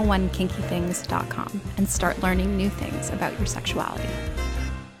at 101kinkythings.com and start learning new things about your sexuality.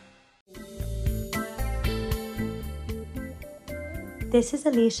 This is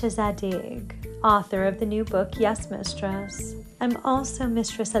Alicia Zadig, author of the new book, Yes, Mistress. I'm also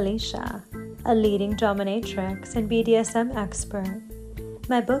Mistress Alicia, a leading dominatrix and BDSM expert.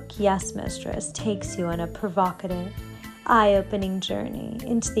 My book, Yes, Mistress, takes you on a provocative, eye-opening journey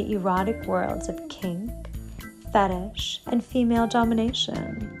into the erotic worlds of kink, fetish, and female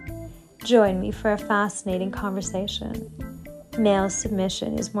domination. Join me for a fascinating conversation. Male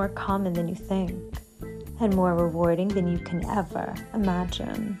submission is more common than you think, and more rewarding than you can ever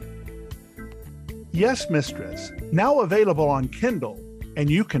imagine. Yes, Mistress, now available on Kindle, and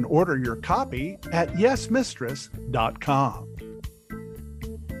you can order your copy at yesmistress.com.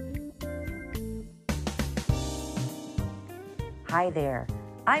 Hi there,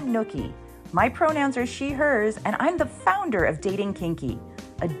 I'm Nookie. My pronouns are she, hers, and I'm the founder of Dating Kinky,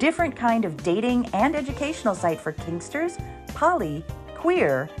 a different kind of dating and educational site for kinksters, poly,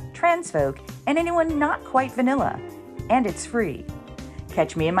 queer, trans folk, and anyone not quite vanilla. And it's free.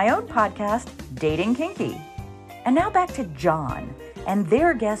 Catch me in my own podcast, Dating Kinky. And now back to John and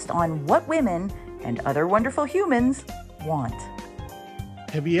their guest on what women and other wonderful humans want.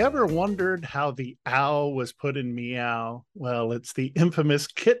 Have you ever wondered how the owl was put in meow? Well, it's the infamous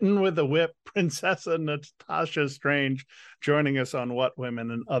kitten with a whip, Princessa Natasha Strange, joining us on What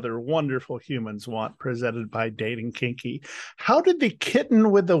Women and Other Wonderful Humans Want, presented by Dating Kinky. How did the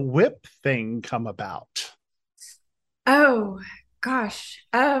kitten with the whip thing come about? Oh, gosh.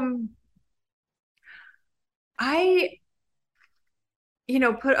 I,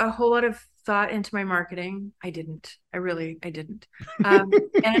 put a whole lot of thought into my marketing. I didn't. I didn't. And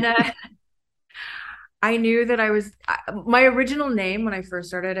I knew that my original name when I first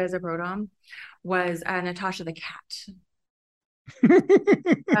started as a pro-dom was Natasha the cat.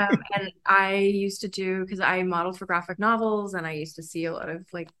 And I used to because I modeled for graphic novels, and I used to see a lot of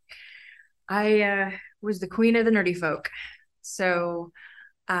I was the queen of the nerdy folk. So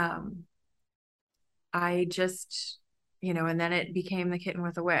I just, and then it became the kitten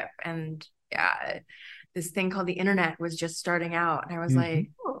with a whip. And this thing called the internet was just starting out. And I was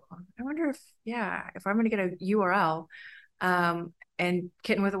like, oh, I wonder if I'm going to get a URL. And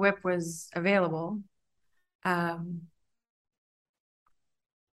Kitten with a Whip was available. And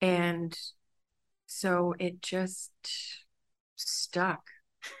so it just stuck.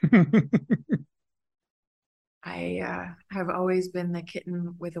 I have always been the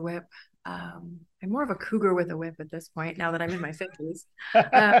kitten with a whip. I'm more of a cougar with a whip at this point, now that I'm in my 50s.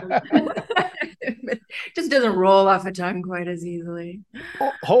 It just doesn't roll off the tongue quite as easily.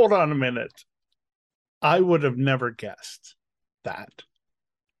 Hold on a minute. I would have never guessed that.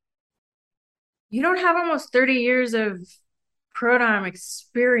 You don't have almost 30 years of pro-dom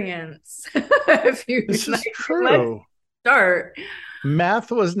experience. This is true. Start. Math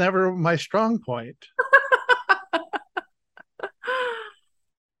was never my strong point.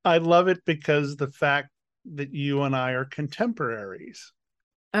 I love it because the fact that you and I are contemporaries.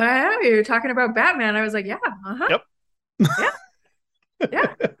 I know, you're talking about Batman. I was like, yeah, Yep.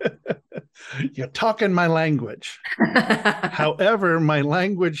 Yeah. You're talking my language. However, my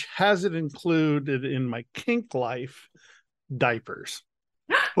language hasn't included in my kink life diapers,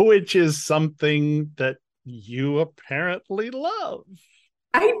 which is something that you apparently love.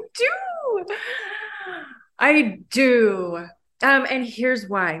 I do. And here's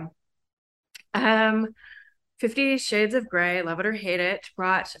why. 50 Shades of Grey, love it or hate it,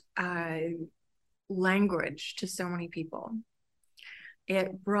 brought language to so many people.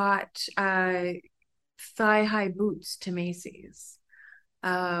 It brought thigh-high boots to Macy's.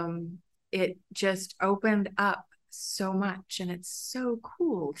 It just opened up so much, and it's so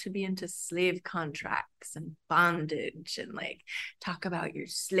cool to be into slave contracts and bondage and talk about your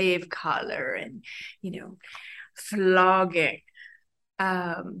slave collar and flogging.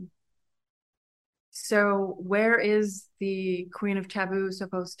 So where is the Queen of Taboo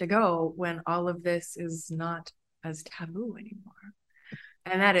supposed to go when all of this is not as taboo anymore?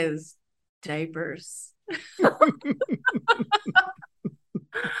 And that is diapers.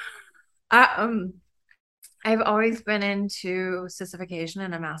 I've always been into sissification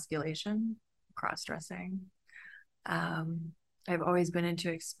and emasculation, cross-dressing. I've always been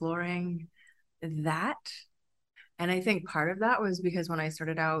into exploring that. And I think part of that was because when I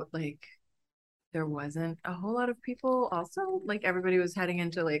started out, there wasn't a whole lot of people also. Everybody was heading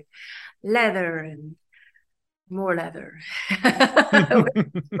into leather and more leather.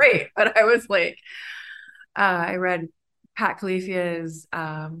 Great. But I was like, I read Pat Califia's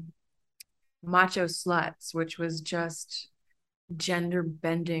Macho Sluts, which was just gender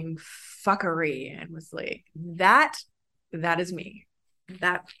bending fuckery, and was like, that is me.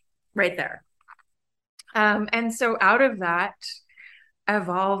 That right there. And so out of that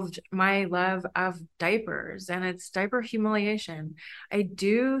evolved my love of diapers, and it's diaper humiliation. I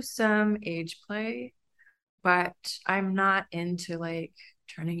do some age play, but I'm not into like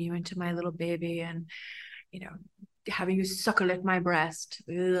turning you into my little baby and, having you suckle at my breast.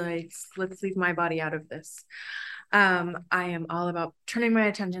 Like, let's leave my body out of this. I am all about turning my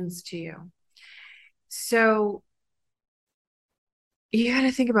attentions to you. So you got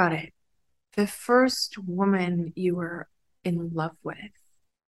to think about it. The first woman you were in love with,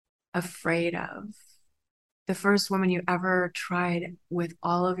 afraid of, the first woman you ever tried with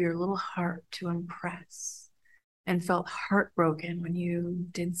all of your little heart to impress and felt heartbroken when you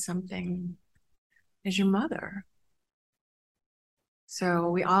did something, is your mother. So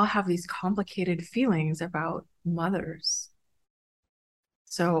we all have these complicated feelings about mothers.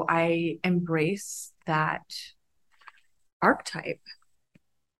 So I embrace that archetype.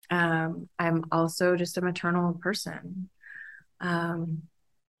 I'm also just a maternal person.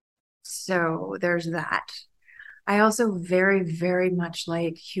 So there's that. I also very, very much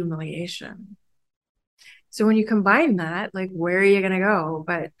like humiliation. So when you combine that, like, where are you going to go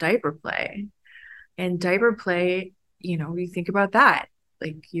but diaper play? And diaper play, you think about that.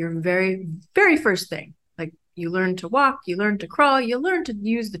 Like, your very, very first thing, like, you learn to walk, you learn to crawl, you learn to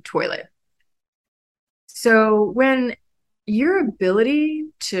use the toilet. So when your ability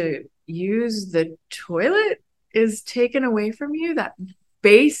to use the toilet is taken away from you, that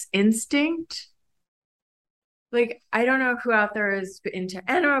base instinct, like, I don't know who out there is into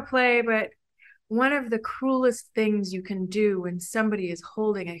enema play, but one of the cruelest things you can do when somebody is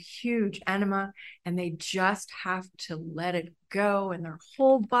holding a huge enema and they just have to let it go and their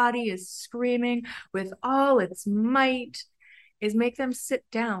whole body is screaming with all its might is make them sit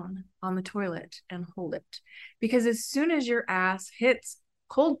down on the toilet and hold it. Because as soon as your ass hits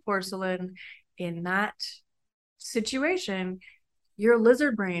cold porcelain in that situation, your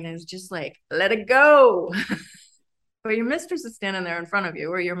lizard brain is just like, let it go. But your mistress is standing there in front of you,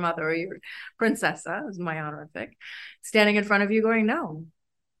 or your mother, or your princessa, is my honorific, standing in front of you going, no,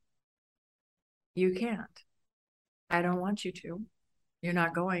 you can't. I don't want you to. You're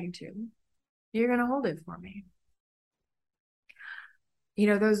not going to. You're going to hold it for me.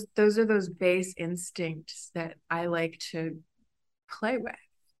 Those are those base instincts that I like to play with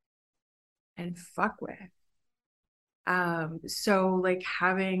and fuck with. So like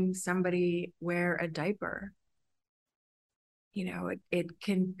having somebody wear a diaper, it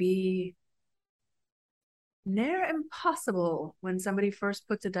can be near impossible when somebody first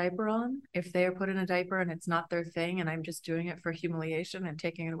puts a diaper on, if they are put in a diaper and it's not their thing and I'm just doing it for humiliation and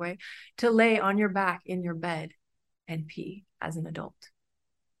taking it away, to lay on your back in your bed and pee as an adult.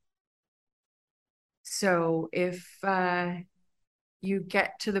 So if you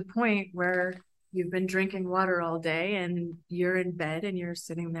get to the point where you've been drinking water all day and you're in bed and you're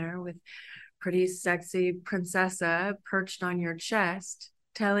sitting there with pretty sexy Princessa perched on your chest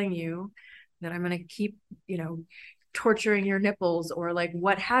telling you that I'm going to keep, torturing your nipples or like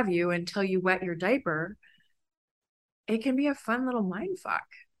what have you until you wet your diaper, it can be a fun little mind fuck.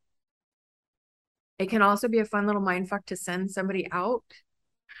 It can also be a fun little mind fuck to send somebody out.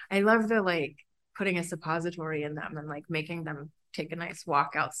 I love the like putting a suppository in them and like making them take a nice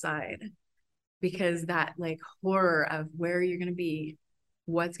walk outside, because that like horror of where you're going to be,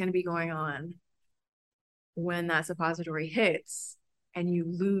 what's going to be going on when that suppository hits and you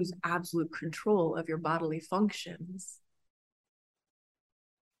lose absolute control of your bodily functions.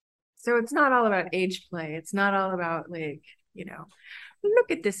 So it's not all about age play. It's not all about like,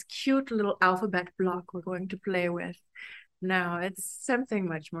 look at this cute little alphabet block we're going to play with. No, it's something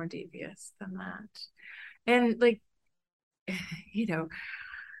much more devious than that. And like,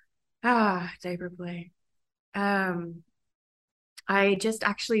 diaper play. I just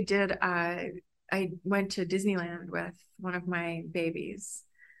actually did, I went to Disneyland with one of my babies.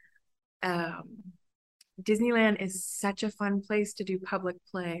 Disneyland is such a fun place to do public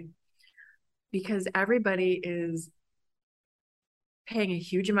play because everybody is paying a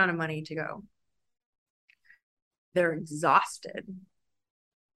huge amount of money to go. They're exhausted.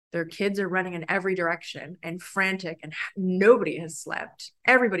 Their kids are running in every direction and frantic, and nobody has slept.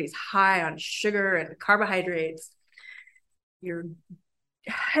 Everybody's high on sugar and carbohydrates. You're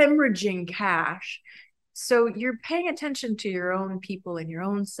hemorrhaging cash. So you're paying attention to your own people and your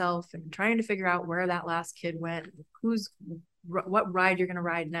own self and trying to figure out where that last kid went, what ride you're going to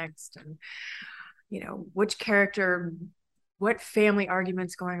ride next, and which character, what family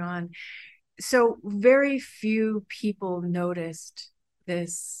arguments going on. So very few people noticed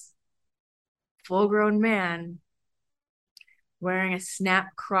this full-grown man wearing a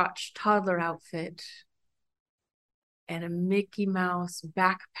snap crotch toddler outfit and a Mickey Mouse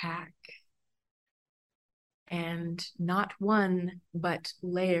backpack, and not one, but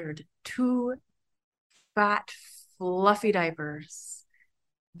layered 2 fat, fluffy diapers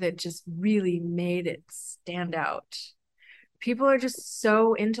that just really made it stand out. People are just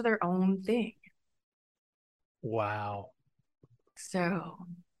so into their own thing. Wow. So,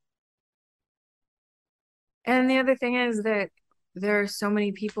 and the other thing is that there are so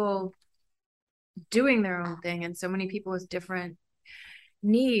many people doing their own thing, and so many people with different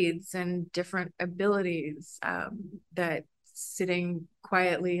needs and different abilities, that sitting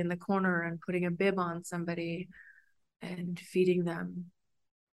quietly in the corner and putting a bib on somebody and feeding them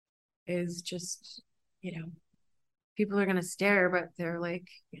is just, people are going to stare, but they're like,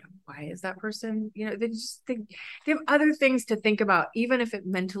 why is that person, they just think they have other things to think about, even if it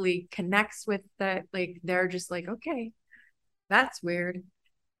mentally connects with that. Like, they're just like, okay, that's weird.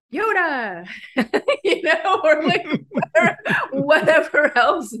 Yoda, or like whatever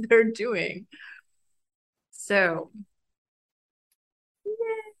else they're doing. So,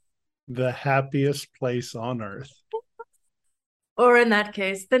 the happiest place on earth. Or in that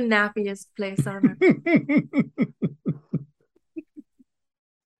case, the nappiest place on earth.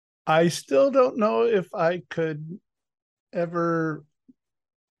 I still don't know if I could ever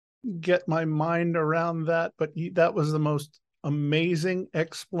get my mind around that, but that was the most amazing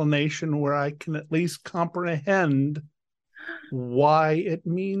explanation where I can at least comprehend why it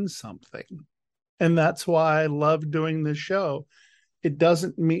means something. And that's why I love doing this show. It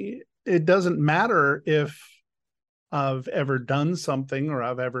doesn't matter if I've ever done something or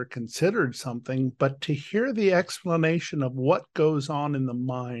I've ever considered something, but to hear the explanation of what goes on in the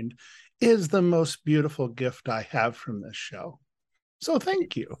mind is the most beautiful gift I have from this show. So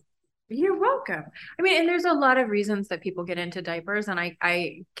thank you. You're welcome. I mean, and there's a lot of reasons that people get into diapers, and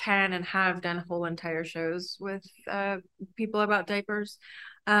I can and have done whole entire shows with people about diapers.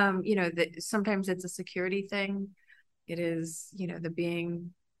 That sometimes it's a security thing. It is, the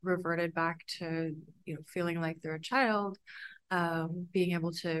being reverted back to, feeling like they're a child, being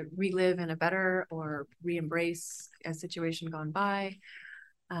able to relive in a better or re-embrace a situation gone by.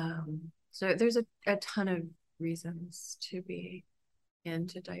 So there's a ton of reasons to be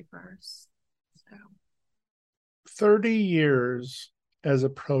into diapers. So 30 years as a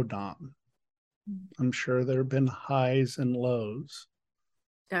pro dom. I'm sure there have been highs and lows.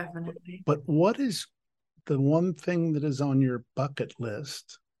 Definitely. But what is the one thing that is on your bucket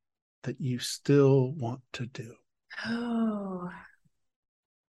list that you still want to do? Oh,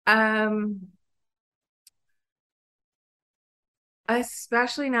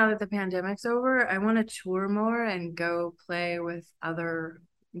 especially now that the pandemic's over, I want to tour more and go play with other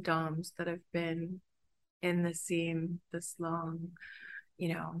doms that have been in the scene this long.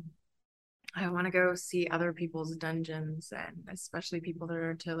 I want to go see other people's dungeons, and especially people that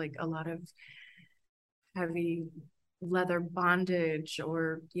are into like a lot of heavy leather bondage,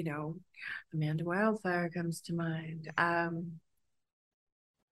 or Amanda Wildfire comes to mind. I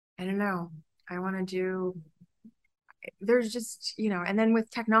don't know. I want to do, there's just, and then with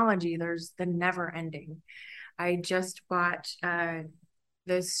technology, there's the never ending. I just bought the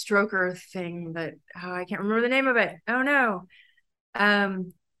stroker thing that, I can't remember the name of it. Oh no.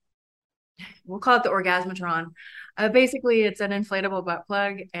 We'll call it the Orgasmatron. Basically, it's an inflatable butt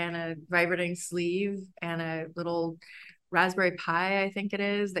plug and a vibrating sleeve and a little Raspberry Pi, I think it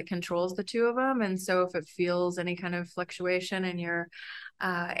is, that controls the two of them. And so if it feels any kind of fluctuation in your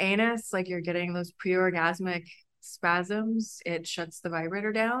anus, like you're getting those pre-orgasmic spasms, it shuts the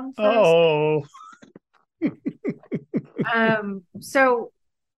vibrator down first. Oh. So,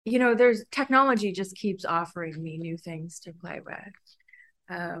 there's technology just keeps offering me new things to play with.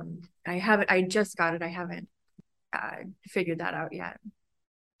 I just got it. I haven't figured that out yet.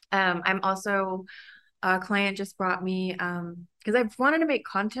 I'm also, a client just brought me, because I've wanted to make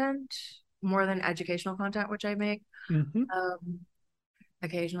content more than educational content, which I make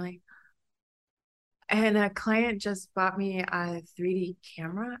occasionally. And a client just bought me a 3D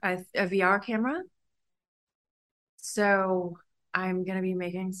camera, a VR camera. So I'm going to be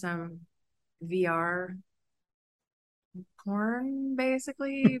making some VR porn,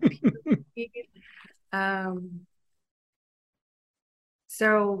 basically.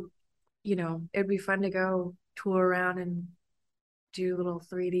 So it'd be fun to go tour around and do little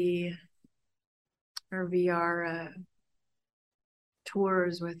 3D or VR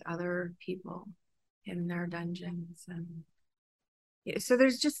tours with other people in their dungeons. And so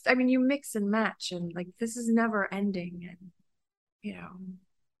there's just, you mix and match, and like this is never ending,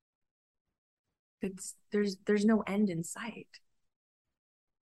 and there's no end in sight.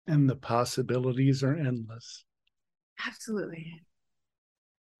 And the possibilities are endless. Absolutely.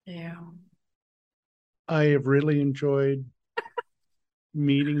 Yeah. I have really enjoyed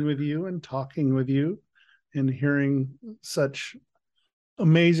meeting with you and talking with you and hearing such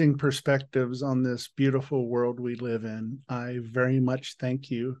amazing perspectives on this beautiful world we live in. I very much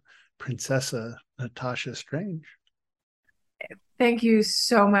thank you, Princessa Natasha Strange. Thank you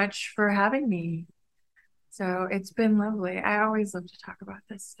so much for having me. So it's been lovely. I always love to talk about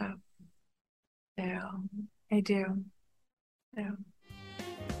this stuff. Yeah, I do. Yeah.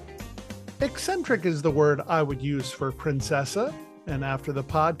 Eccentric is the word I would use for Princessa, and after the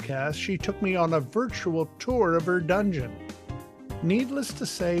podcast, she took me on a virtual tour of her dungeon. Needless to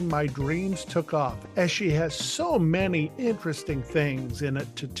say, my dreams took off, as she has so many interesting things in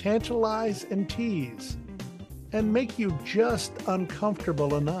it to tantalize and tease, and make you just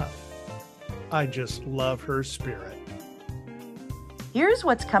uncomfortable enough. I just love her spirit. Here's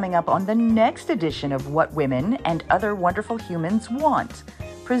what's coming up on the next edition of What Women and Other Wonderful Humans Want,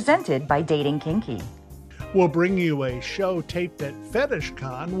 presented by Dating Kinky. We'll bring you a show taped at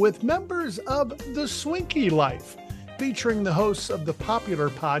FetishCon with members of the Swinky Life, featuring the hosts of the popular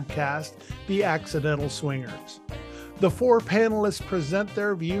podcast, The Accidental Swingers. The 4 panelists present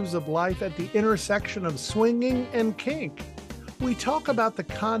their views of life at the intersection of swinging and kink. We talk about the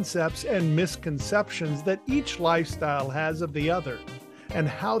concepts and misconceptions that each lifestyle has of the other, and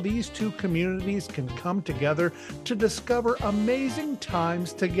how these two communities can come together to discover amazing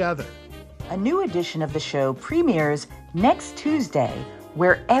times together. A new edition of the show premieres next Tuesday,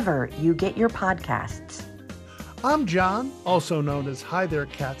 wherever you get your podcasts. I'm John, also known as Hi There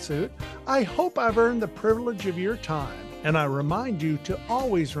Catsuit. I hope I've earned the privilege of your time, and I remind you to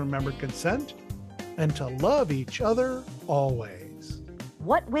always remember consent and to love each other always.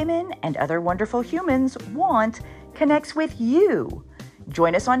 What Women and Other Wonderful Humans Want connects with you.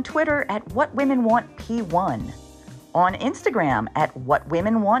 Join us on Twitter at What Women Want P1, on Instagram at What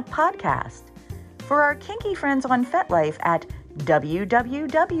Women Want Podcast, for our kinky friends on FetLife at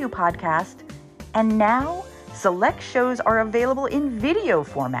WWW Podcast, and now select shows are available in video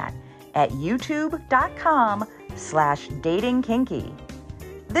format at youtube.com/datingkinky.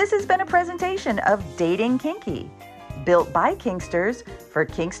 This has been a presentation of Dating Kinky, built by Kinksters for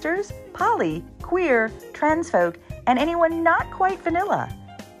Kinksters, poly, queer, trans folk, and anyone not quite vanilla.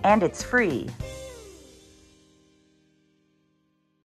 And it's free.